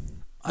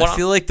I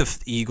feel like the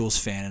Eagles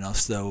fan in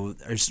us though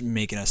are just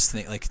making us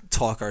think, like,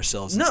 talk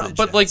ourselves. into no, the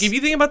but Jets. like if you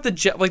think about the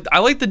Jet, like I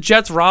like the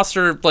Jets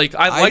roster. Like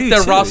I like do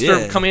their too, roster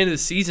yeah. coming into the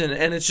season,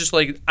 and it's just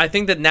like I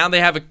think that now they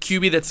have a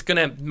QB that's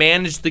gonna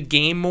manage the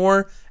game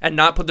more and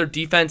not put their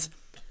defense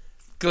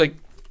like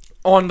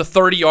on the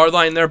 30-yard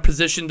line in their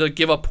position to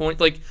give up points.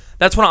 Like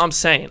that's what I'm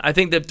saying. I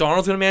think that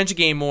Darnold's gonna manage the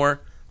game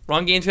more.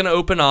 Run game's gonna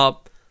open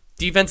up.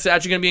 Defense is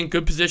actually gonna be in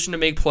good position to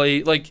make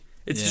play. Like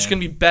it's just Yeah. gonna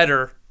be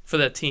better for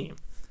that team.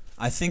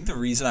 I think the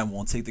reason I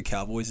won't take the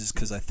Cowboys is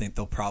because I think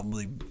they'll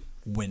probably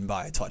win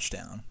by a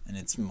touchdown, and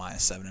it's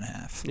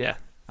 -7.5. Yeah,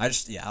 I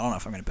don't know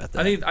if I'm gonna bet that.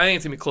 I think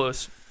it's gonna be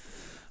close.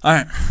 All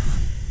right.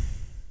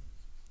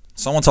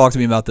 Someone talk to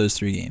me about those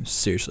 3 games.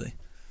 Seriously.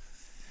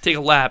 Take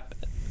a lap,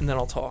 and then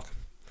I'll talk.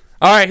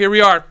 All right, here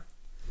we are.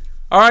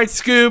 All right,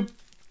 Scoob.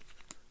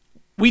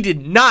 We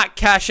did not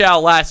cash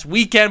out last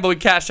weekend, but we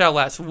cashed out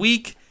last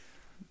week.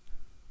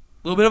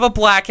 A little bit of a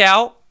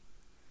blackout.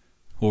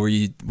 What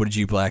did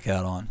you black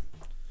out on?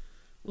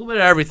 A little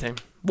bit of everything.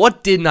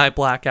 What didn't I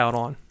black out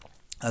on?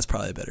 That's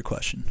probably a better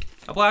question.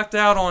 I blacked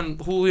out on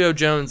Julio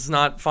Jones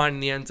not finding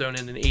the end zone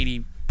in an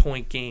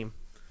 80-point game.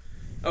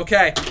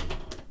 Okay.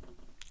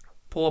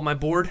 Pull up my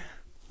board.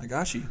 I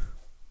got you.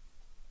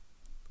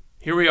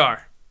 Here we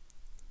are.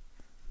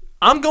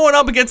 I'm going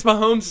up against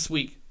Mahomes this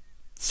week.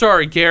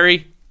 Sorry,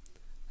 Gary.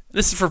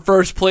 This is for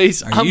first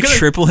place. Are you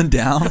tripling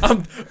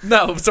down?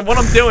 No, so what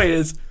I'm doing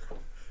is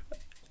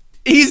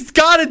he's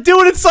got to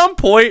do it at some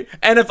point.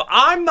 And if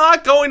I'm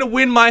not going to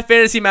win my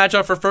fantasy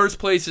matchup for first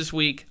place this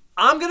week,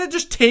 I'm going to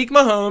just take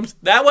Mahomes.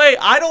 That way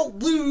I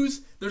don't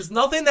lose. There's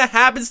nothing that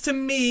happens to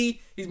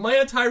me. He's might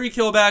have Tyreek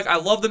Hill back. I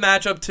love the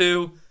matchup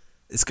too.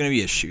 It's going to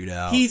be a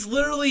shootout. He's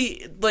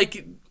literally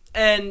like,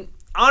 and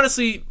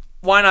honestly,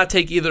 why not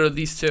take either of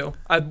these two?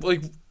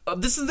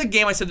 This is the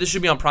game I said this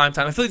should be on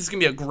primetime. I feel like this is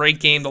going to be a great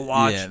game to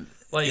watch. Yeah.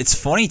 It's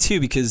funny, too,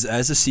 because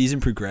as the season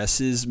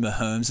progresses,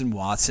 Mahomes and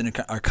Watson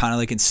are kind of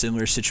like in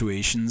similar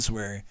situations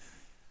where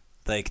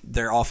like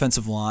their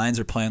offensive lines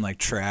are playing like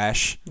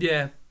trash.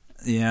 Yeah.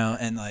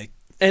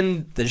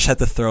 And they just have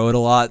to throw it a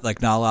lot,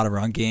 like not a lot of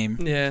run game.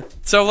 Yeah.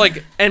 So,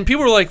 and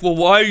people are like, well,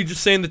 why are you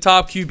just saying the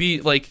top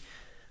QB?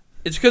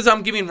 It's because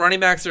I'm giving running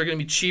backs that are going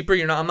to be cheaper.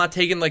 I'm not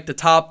taking the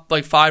top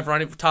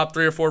top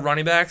 3 or 4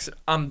 running backs.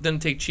 I'm going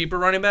to take cheaper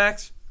running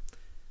backs.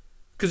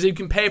 Because you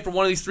can pay for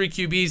one of these 3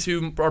 QBs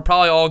who are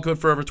probably all good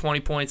for over 20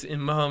 points in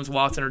Mahomes,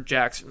 Watson, or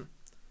Jackson.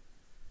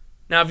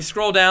 Now, if you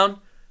scroll down,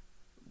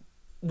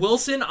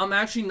 Wilson, I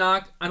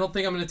don't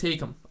think I'm going to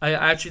take him. I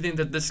actually think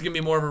that this is going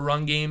to be more of a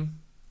run game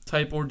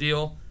type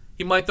ordeal.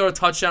 He might throw a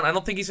touchdown. I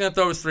don't think he's going to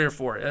throw his 3 or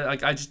 4.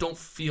 I just don't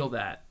feel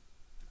that.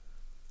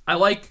 I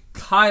like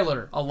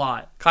Kyler a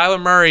lot. Kyler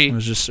Murray. I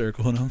was just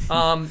circling him.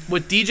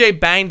 With DJ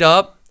banged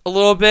up a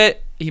little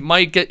bit, he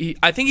might get.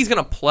 I think he's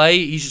going to play.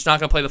 He's just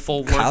not going to play the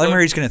full workload. Kyler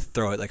Murray's going to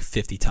throw it like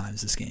 50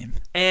 times this game.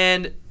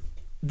 And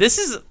this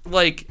is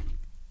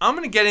I'm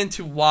going to get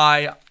into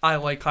why I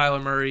like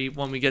Kyler Murray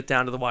when we get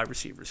down to the wide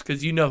receivers,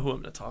 because you know who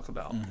I'm going to talk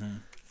about. Mm-hmm.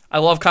 I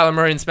love Kyler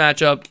Murray in this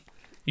matchup.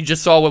 You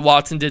just saw what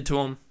Watson did to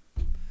him.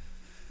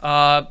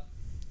 To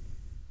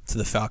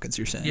the Falcons,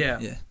 you're saying?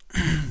 Yeah.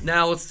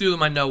 Now let's do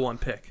my no one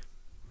pick.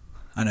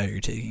 I know who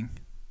you're taking.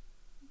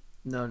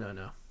 No.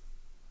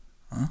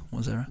 Huh?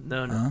 Was that right?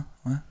 No.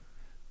 What?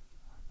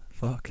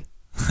 Fuck.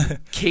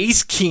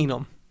 Case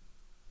Keenum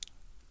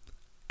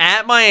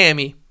at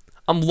Miami.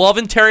 I'm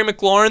loving Terry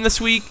McLaurin this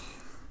week.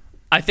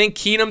 I think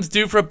Keenum's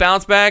due for a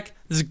bounce back.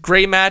 This is a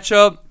great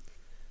matchup.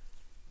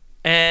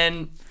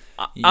 And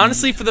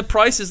honestly, for the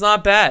price, it's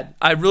not bad.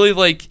 I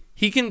really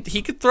he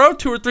could throw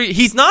 2 or 3.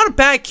 He's not a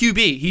bad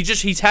QB.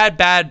 He's had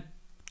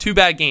 2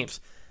 bad games.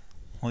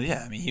 Well,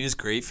 yeah, I mean, he was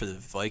great for the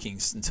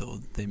Vikings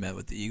until they met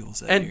with the Eagles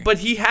that year. But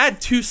he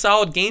had 2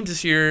 solid games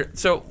this year.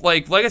 So,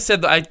 like I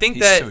said, I think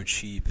he's so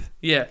cheap.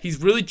 Yeah,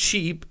 he's really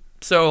cheap.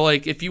 So,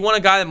 if you want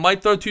a guy that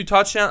might throw 2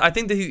 touchdowns, I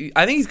think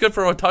he's good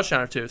for a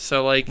touchdown or 2.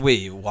 So,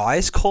 wait, why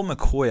is Colt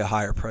McCoy a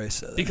higher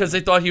price? Because they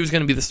thought he was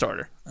going to be the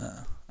starter.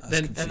 And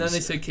then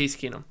they said Case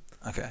Keenum.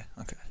 Okay.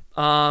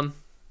 But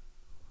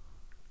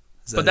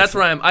that's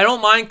where I am. I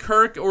don't mind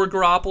Kirk or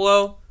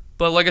Garoppolo.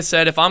 But like I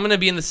said, if I'm going to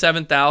be in the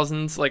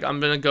 7,000s, I'm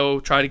going to go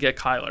try to get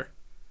Kyler.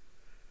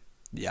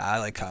 Yeah, I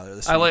like Kyler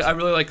this week. I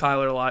really like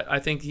Kyler a lot. I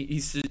think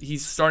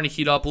he's starting to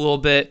heat up a little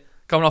bit,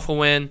 coming off a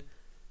win.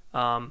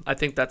 I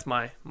think that's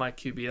my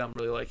QB. I'm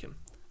really liking.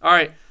 All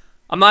right.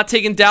 I'm not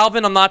taking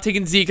Dalvin. I'm not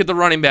taking Zeke at the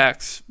running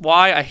backs.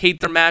 Why? I hate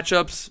their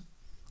matchups.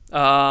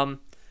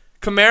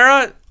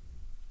 Kamara,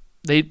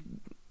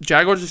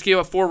 Jaguars just gave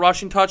up 4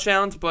 rushing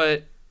touchdowns,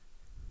 but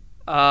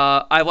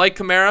I like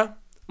Kamara.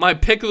 My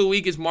pick of the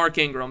week is Mark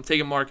Ingram. I'm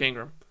taking Mark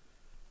Ingram.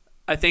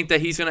 I think that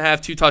he's going to have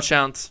 2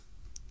 touchdowns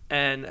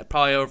and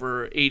probably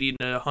over 80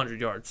 to 100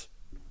 yards.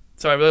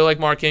 So I really like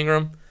Mark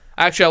Ingram.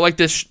 Actually, I like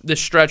this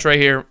stretch right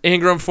here.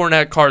 Ingram,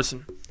 Fournette,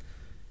 Carson.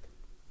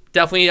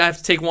 Definitely I have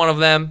to take one of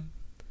them.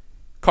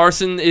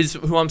 Carson is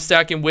who I'm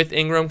stacking with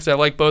Ingram because I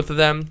like both of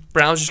them.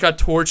 Browns just got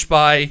torched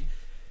by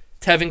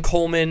Tevin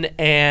Coleman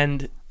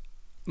and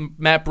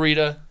Matt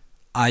Breida.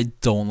 I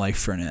don't like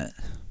Fournette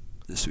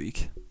this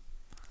week.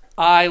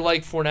 I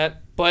like Fournette,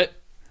 but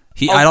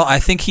I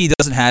think he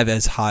doesn't have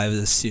as high of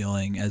a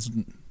ceiling as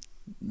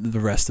the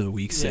rest of the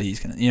weeks that he's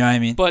gonna. You know what I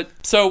mean? But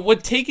so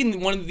with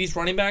taking one of these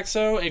running backs,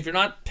 though, if you're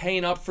not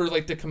paying up for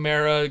the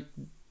Kamara,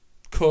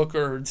 Cook,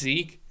 or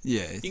Zeke,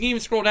 you can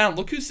even scroll down.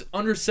 Look who's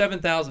under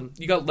 7,000.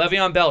 You got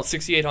Le'Veon Bell at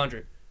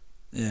 6,800.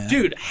 Yeah,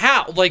 dude,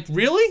 how?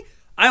 Really?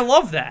 I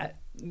love that.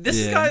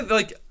 This guy,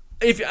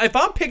 if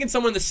I'm picking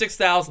someone in the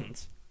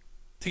 6,000s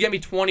to get me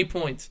 20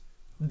 points,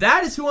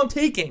 that is who I'm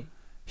taking.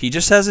 He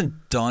just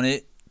hasn't done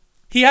it.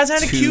 He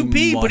hasn't had a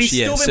QB, but he's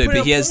still been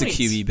putting up he has points.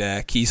 The QB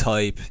back. He's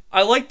hype.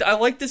 I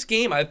like this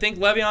game. I think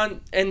Le'Veon,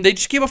 and they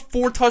just gave up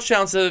 4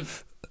 touchdowns to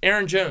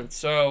Aaron Jones,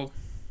 so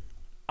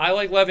I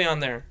like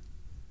Le'Veon there.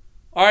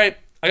 All right,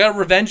 I got a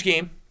revenge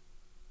game.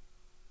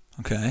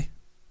 Okay.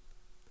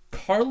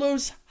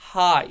 Carlos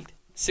Hyde,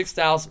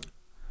 6,000.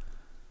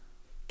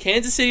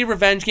 Kansas City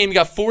revenge game. He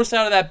got forced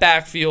out of that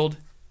backfield.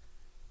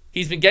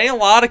 He's been getting a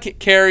lot of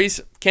carries.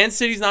 Kansas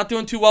City's not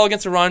doing too well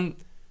against the run.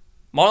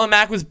 Marlon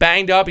Mack was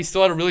banged up. He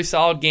still had a really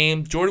solid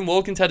game. Jordan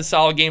Wilkins had a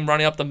solid game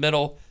running up the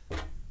middle.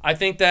 I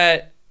think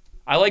that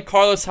I like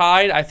Carlos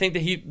Hyde. I think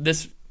that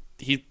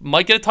he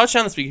might get a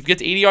touchdown this week. If he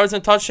gets 80 yards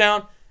and a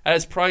touchdown at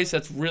his price,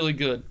 that's really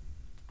good.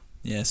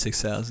 Yeah,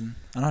 6,000.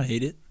 I don't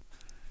hate it.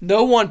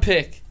 No one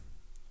pick.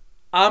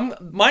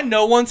 My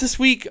no ones this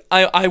week.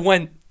 I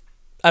went.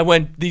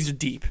 These are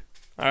deep.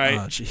 All right.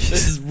 Oh, jeez.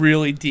 This is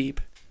really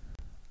deep.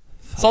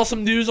 Fuck. Saw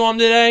some news on him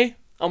today.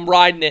 I'm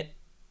riding it.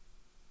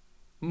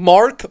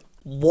 Mark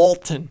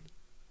Walton.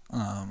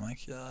 Oh my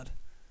god.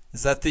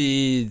 Is that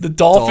the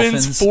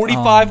Dolphins?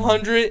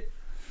 4,500.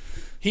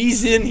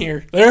 He's in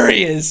here. There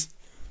he is.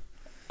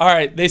 All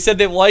right. They said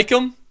they like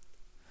him.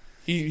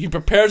 He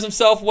prepares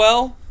himself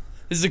well.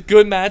 This is a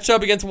good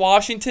matchup against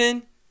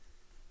Washington.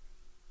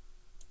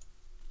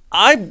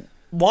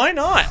 Why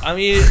not? I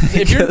mean,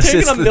 if you're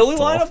taking a Millie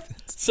lineup,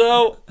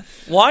 so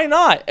why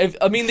not?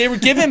 They were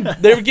giving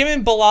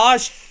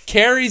Balaj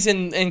carries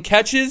and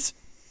catches.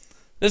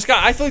 This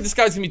guy, I feel like this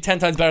guy's gonna be 10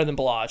 times better than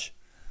Balaj.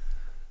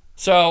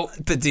 So,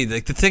 but dude,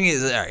 like the thing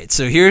is, all right.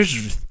 So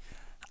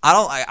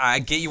I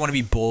get you want to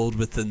be bold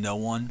with the no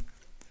one,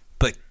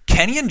 but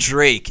Kenyon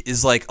Drake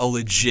is like a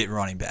legit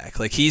running back.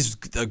 Like he's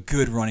a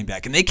good running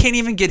back, and they can't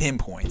even get him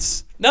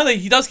points. No,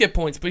 he does get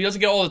points, but he doesn't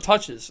get all the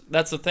touches.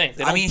 That's the thing.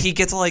 He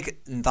gets like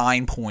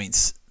 9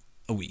 points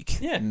a week.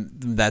 Yeah,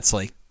 that's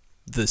like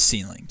the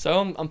ceiling.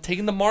 So I'm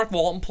taking the Mark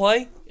Walton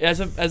play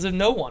as a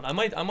no one. I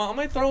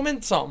might throw him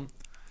in something.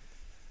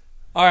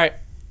 All right,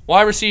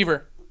 wide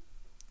receiver.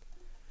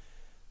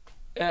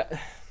 Here,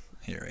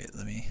 wait,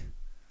 let me.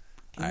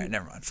 All right,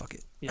 never mind. Fuck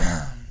it.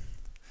 Yeah.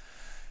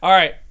 All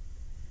right.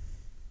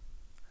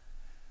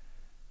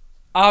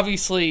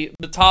 Obviously,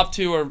 the top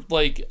two are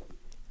like,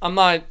 I'm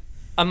not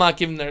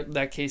giving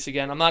that case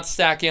again. I'm not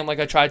stacking them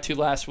like I tried to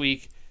last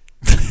week.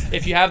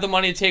 If you have the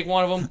money to take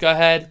one of them, go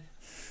ahead.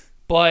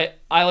 But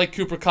I like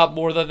Cooper Kupp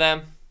more than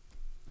them.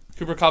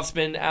 Cooper Kupp's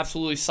been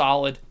absolutely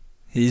solid.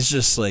 He's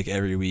just like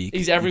every week.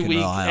 He's every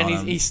week,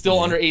 and he's still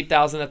under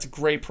 8,000. That's a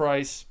great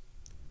price.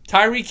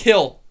 Tyreek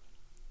Hill.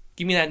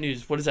 Give me that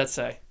news. What does that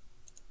say?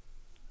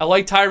 I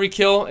like Tyreek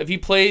Hill. If he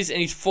plays and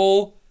he's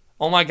full,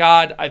 oh my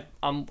God,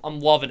 I'm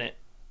loving it.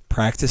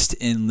 Practiced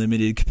in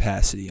limited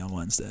capacity on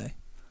Wednesday.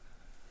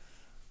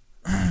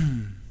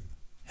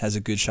 Has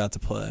a good shot to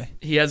play.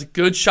 He has a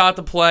good shot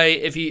to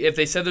play. If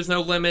they said there's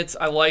no limits,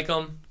 I like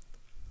him.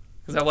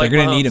 They're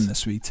going to need him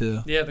this week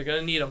too. Yeah, they're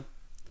going to need him.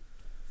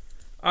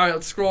 All right,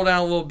 let's scroll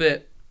down a little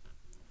bit.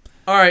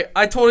 All right,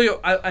 I told you,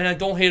 and I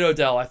don't hate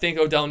Odell. I think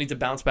Odell needs a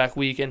bounce back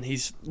week, and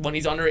when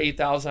he's under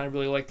 8,000, I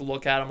really like to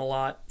look at him a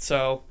lot.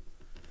 So,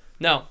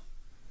 no.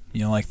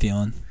 You don't like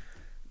Thielen?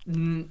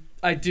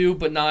 I do,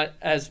 but not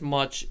as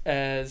much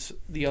as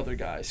the other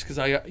guys, because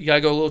you got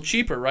to go a little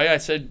cheaper, right? I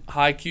said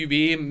high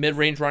QB,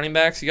 mid-range running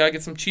backs. You got to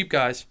get some cheap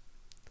guys.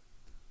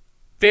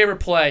 Favorite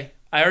play.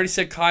 I already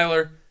said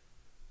Kyler.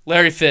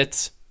 Larry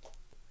Fitz.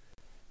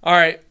 All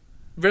right.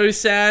 Very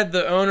sad.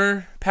 The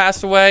owner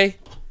passed away.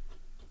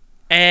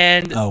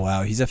 And oh,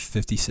 wow. He's at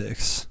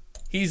 56.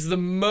 He's the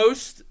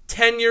most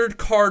tenured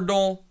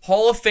Cardinal,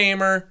 Hall of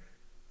Famer,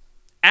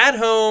 at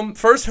home,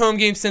 first home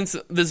game since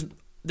this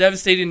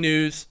devastating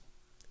news.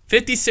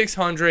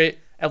 5,600.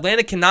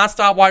 Atlanta cannot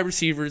stop wide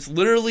receivers.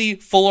 Literally,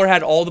 Fuller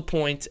had all the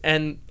points,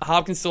 and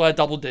Hopkins still had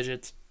double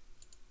digits.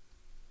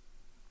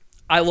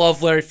 I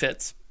love Larry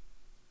Fitz.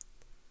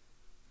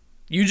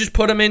 You just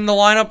put him in the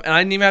lineup, and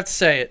I didn't even have to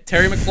say it.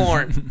 Terry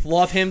McLaurin.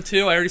 Love him,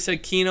 too. I already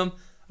said Keenum.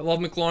 I love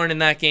McLaurin in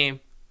that game.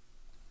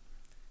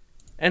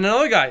 And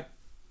another guy,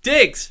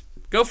 Diggs.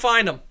 Go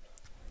find him.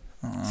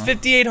 It's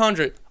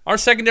 5,800. Our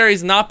secondary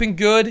has not been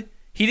good.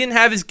 He didn't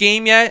have his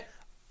game yet.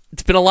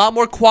 It's been a lot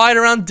more quiet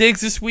around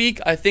Diggs this week.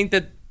 I think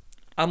that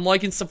I'm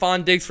liking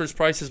Stephon Diggs for his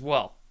price as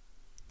well.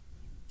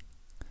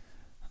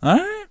 All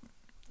right.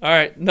 All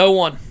right, no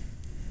one.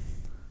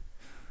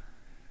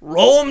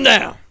 Roll him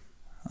down.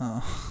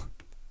 Oh.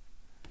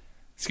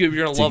 Scoob,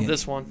 you're going to love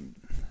this one.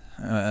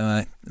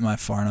 Am I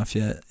far enough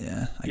yet?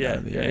 Yeah. I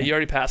gotta be right. You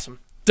already passed him.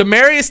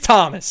 Demaryius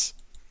Thomas.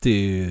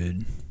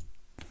 Dude.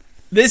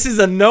 This is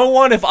a no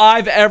one if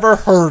I've ever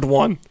heard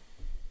one.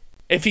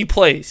 If he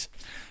plays.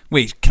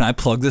 Wait, can I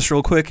plug this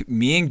real quick?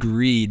 Me and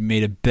Greed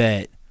made a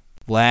bet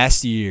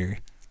last year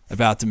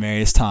about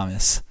Demaryius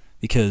Thomas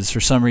because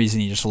for some reason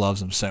he just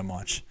loves him so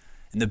much.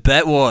 And the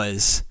bet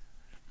was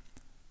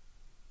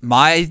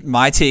my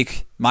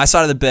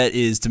side of the bet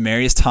is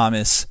Demaryius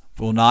Thomas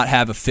will not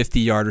have a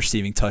 50-yard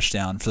receiving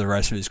touchdown for the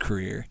rest of his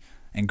career.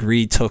 And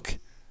Greed took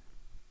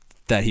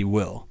that he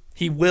will.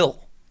 He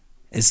will.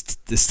 It's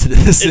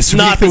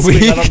not this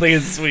week. I don't think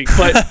it's this week,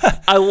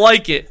 but I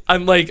like it.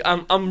 I'm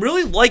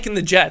really liking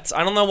the Jets.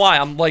 I don't know why.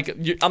 I'm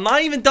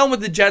not even done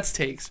with the Jets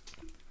takes.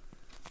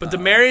 But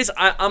Demaryius,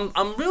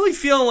 I'm really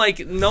feeling like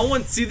no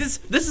one. See this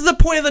is the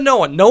point of the no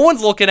one. No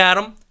one's looking at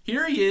him.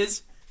 Here he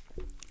is.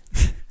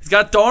 He's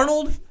got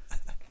Darnold.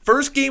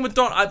 First game with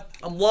Darnold.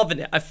 I'm loving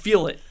it. I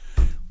feel it.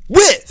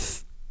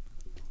 Whiff.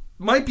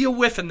 Might be a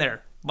whiff in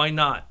there. Might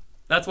not.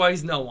 That's why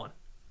he's no one.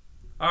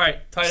 All right,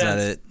 tight ends. Is that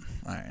it?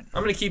 All right.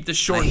 I'm going to keep this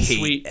short and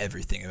sweet. I hate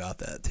everything about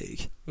that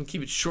take. I'm going to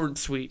keep it short and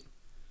sweet.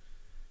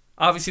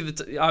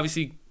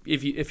 Obviously,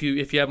 if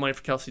you have money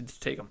for Kelsey,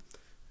 just take him.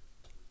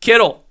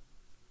 Kittle,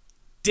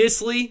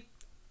 Disley,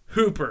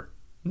 Hooper.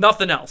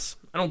 Nothing else.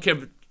 I don't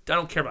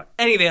care about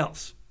anything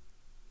else.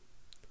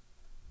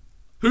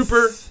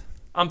 Hooper,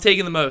 I'm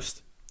taking the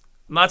most.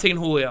 I'm not taking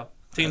Julio.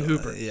 I'm taking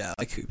Hooper. Yeah,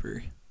 I like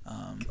Hooper.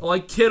 I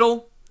like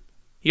Kittle.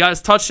 He got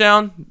his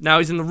touchdown. Now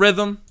he's in the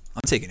rhythm.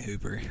 I'm taking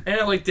Hooper. And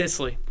I like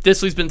Disley.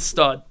 Disley's been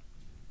stud.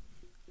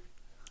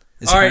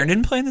 Is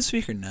Herndon playing this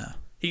week or no?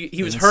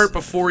 He was hurt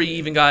before he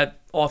even got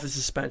off his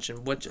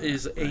suspension, which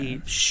is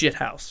a shit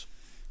house.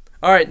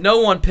 All right, no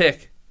one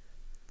pick.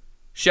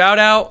 Shout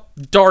out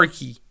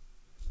Darky.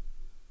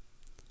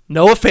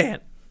 Noah Fant.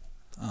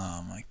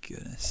 Oh my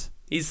goodness.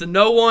 He's the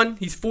no one.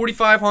 He's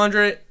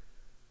 4,500.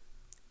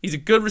 He's a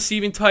good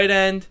receiving tight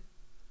end.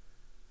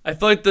 I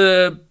feel like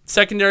the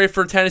secondary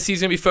for Tennessee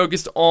is going to be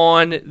focused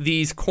on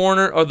these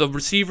corner or the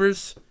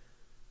receivers.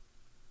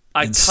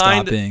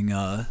 Stopping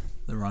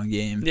the run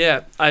game.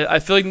 Yeah, I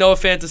feel like Noah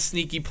Fant's a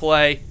sneaky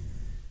play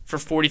for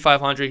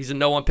 4,500. He's a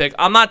no one pick.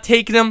 I'm not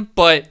taking him,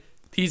 but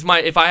he's my.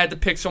 If I had to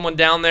pick someone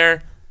down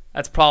there,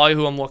 that's probably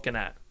who I'm looking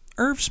at.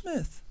 Irv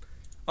Smith.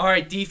 All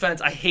right,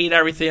 defense. I hate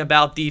everything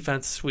about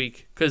defense this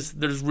week because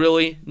there's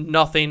really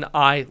nothing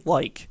I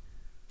like.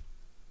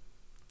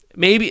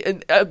 Maybe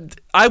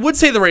I would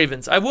say the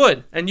Ravens. I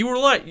would, and you were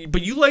like,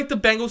 but you like the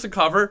Bengals to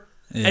cover.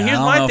 Yeah, and here's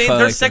my thing: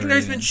 their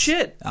secondary's been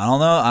shit. I don't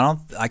know.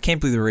 I can't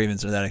believe the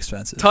Ravens are that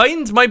expensive.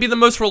 Titans might be the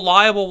most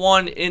reliable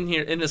one in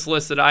here in this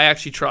list that I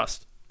actually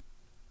trust.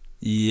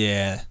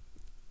 Yeah.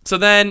 So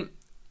then,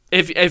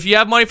 if you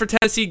have money for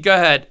Tennessee, go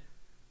ahead.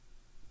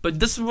 But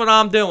this is what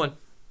I'm doing.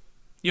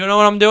 You know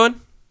what I'm doing?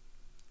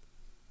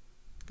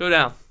 Go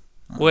down,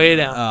 way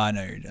down. Oh, I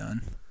know you're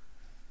doing.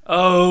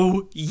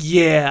 Oh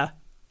yeah,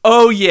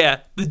 oh yeah.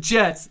 The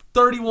Jets,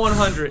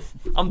 3,100.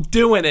 I'm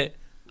doing it.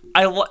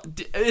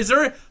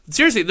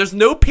 Seriously, there's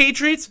no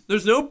Patriots,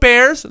 there's no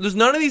Bears, there's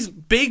none of these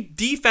big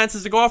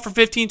defenses that go off for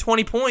 15,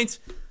 20 points.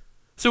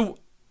 So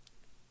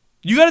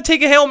you got to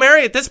take a Hail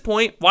Mary at this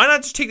point. Why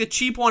not just take the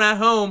cheap one at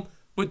home?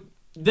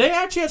 They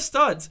actually have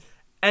studs.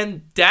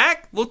 And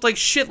Dak looked like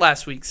shit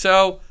last week.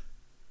 So,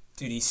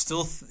 dude, he's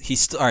still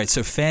all right.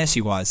 So fantasy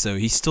wise, though,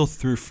 he still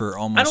threw for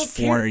almost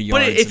 400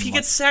 yards. But if he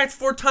gets sacked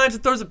 4 times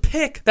and throws a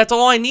pick, that's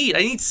all I need. I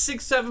need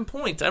 6, 7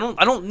 points. I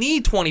don't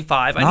need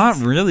 25. Not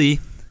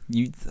really.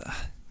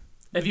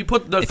 If you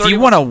put the if you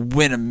want to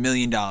win $1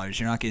 million,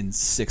 you're not getting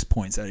 6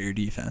 points out of your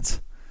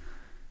defense.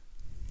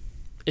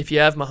 If you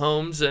have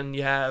Mahomes and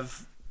you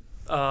have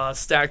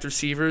stacked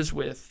receivers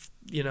with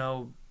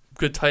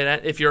good tight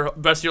end, if your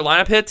rest of your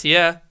lineup hits,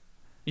 yeah,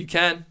 you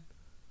can.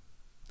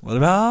 What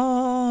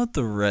about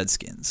the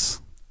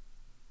Redskins?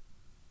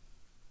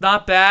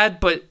 Not bad,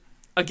 but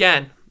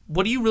again,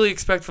 what do you really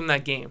expect from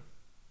that game?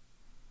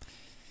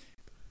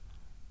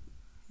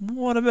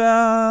 What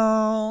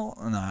about...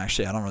 No,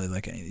 actually, I don't really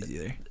like any of these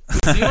either.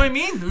 You know what I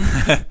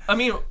mean? I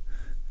mean,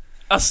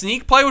 a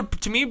sneak play would,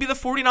 to me, be the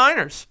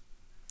 49ers.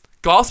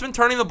 Goff's been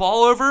turning the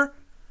ball over.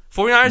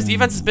 49ers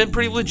defense has been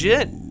pretty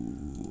legit.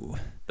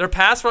 Their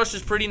pass rush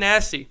is pretty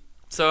nasty.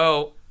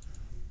 So,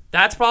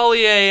 that's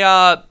probably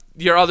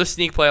your other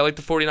sneak play. I like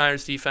the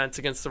 49ers defense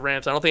against the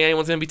Rams. I don't think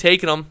anyone's going to be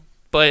taking them,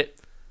 but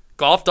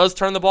Goff does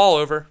turn the ball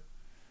over.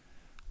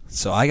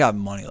 So, I got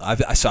money. I've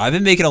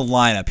been making a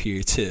lineup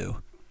here, too.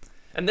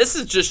 And this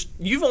is just,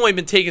 you've only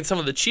been taking some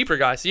of the cheaper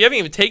guys, so you haven't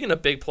even taken a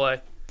big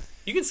play.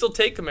 You can still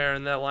take Kamara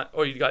in that line.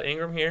 Oh, you got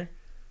Ingram here?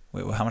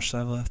 Wait, how much do I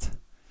have left?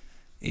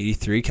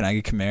 83. Can I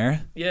get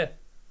Kamara? Yeah.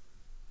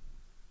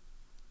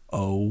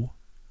 Oh,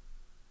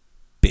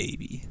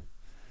 baby.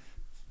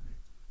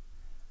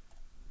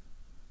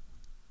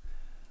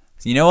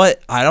 You know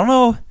what? I don't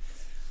know.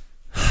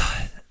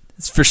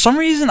 For some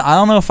reason, I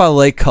don't know if I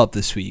like Kupp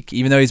this week,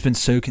 even though he's been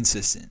so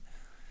consistent.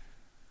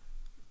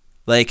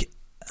 Like...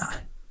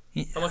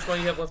 How much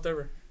money do you have left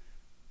over?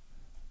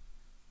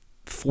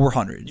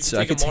 400. You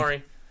can take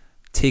Amari.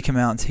 Take him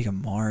out and take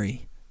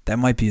Amari. That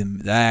might be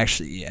that.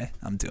 Actually, yeah,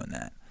 I'm doing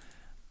that.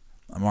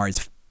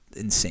 Amari's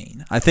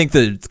insane. I think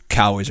the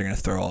Cowboys are going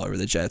to throw all over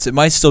the Jets. It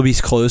might still be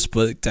close,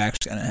 but Dak's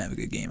going to have a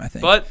good game, I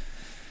think. But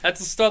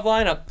that's a stud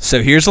lineup.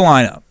 So here's the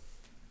lineup.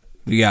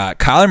 We got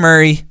Kyler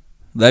Murray,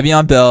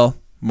 Le'Veon Bell,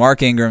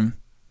 Mark Ingram,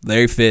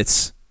 Larry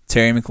Fitz,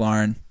 Terry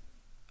McLaurin,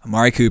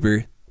 Amari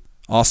Cooper,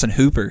 Austin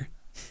Hooper,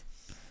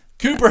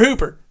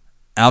 Hooper.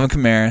 Alvin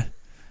Kamara,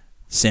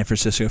 San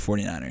Francisco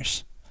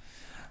 49ers.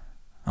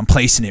 I'm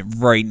placing it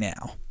right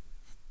now.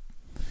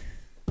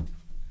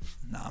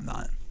 No, I'm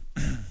not.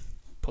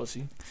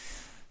 Pussy.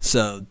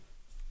 So,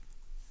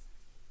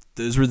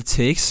 those were the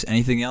takes.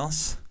 Anything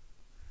else?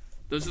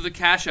 Those are the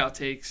cash out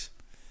takes.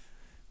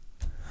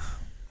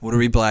 What are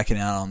we blacking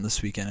out on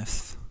this weekend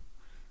if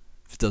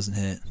it doesn't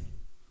hit?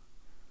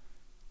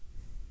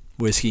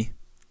 Whiskey?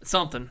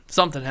 Something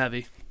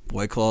heavy.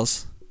 White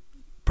Claws?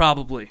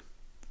 Probably.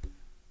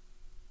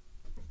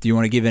 Do you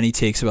want to give any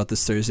takes about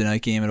this Thursday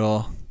night game at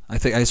all? I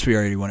guess we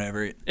already went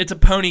over it. It's a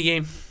pony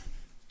game.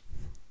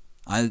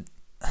 I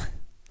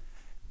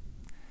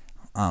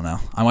don't know.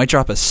 I might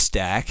drop a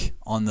stack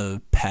on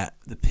the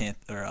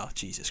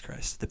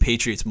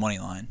Patriots money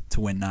line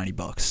to win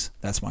 $90.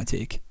 That's my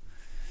take.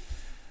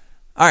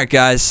 All right,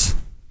 guys.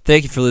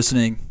 Thank you for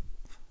listening.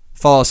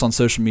 Follow us on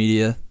social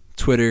media: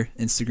 Twitter,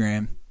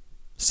 Instagram,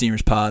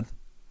 Steamers Pod.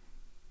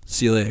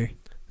 See you later.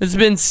 This has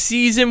been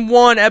Season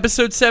 1,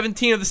 Episode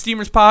 17 of the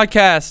Steamers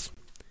Podcast.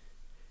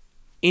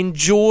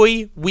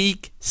 Enjoy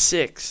Week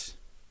 6.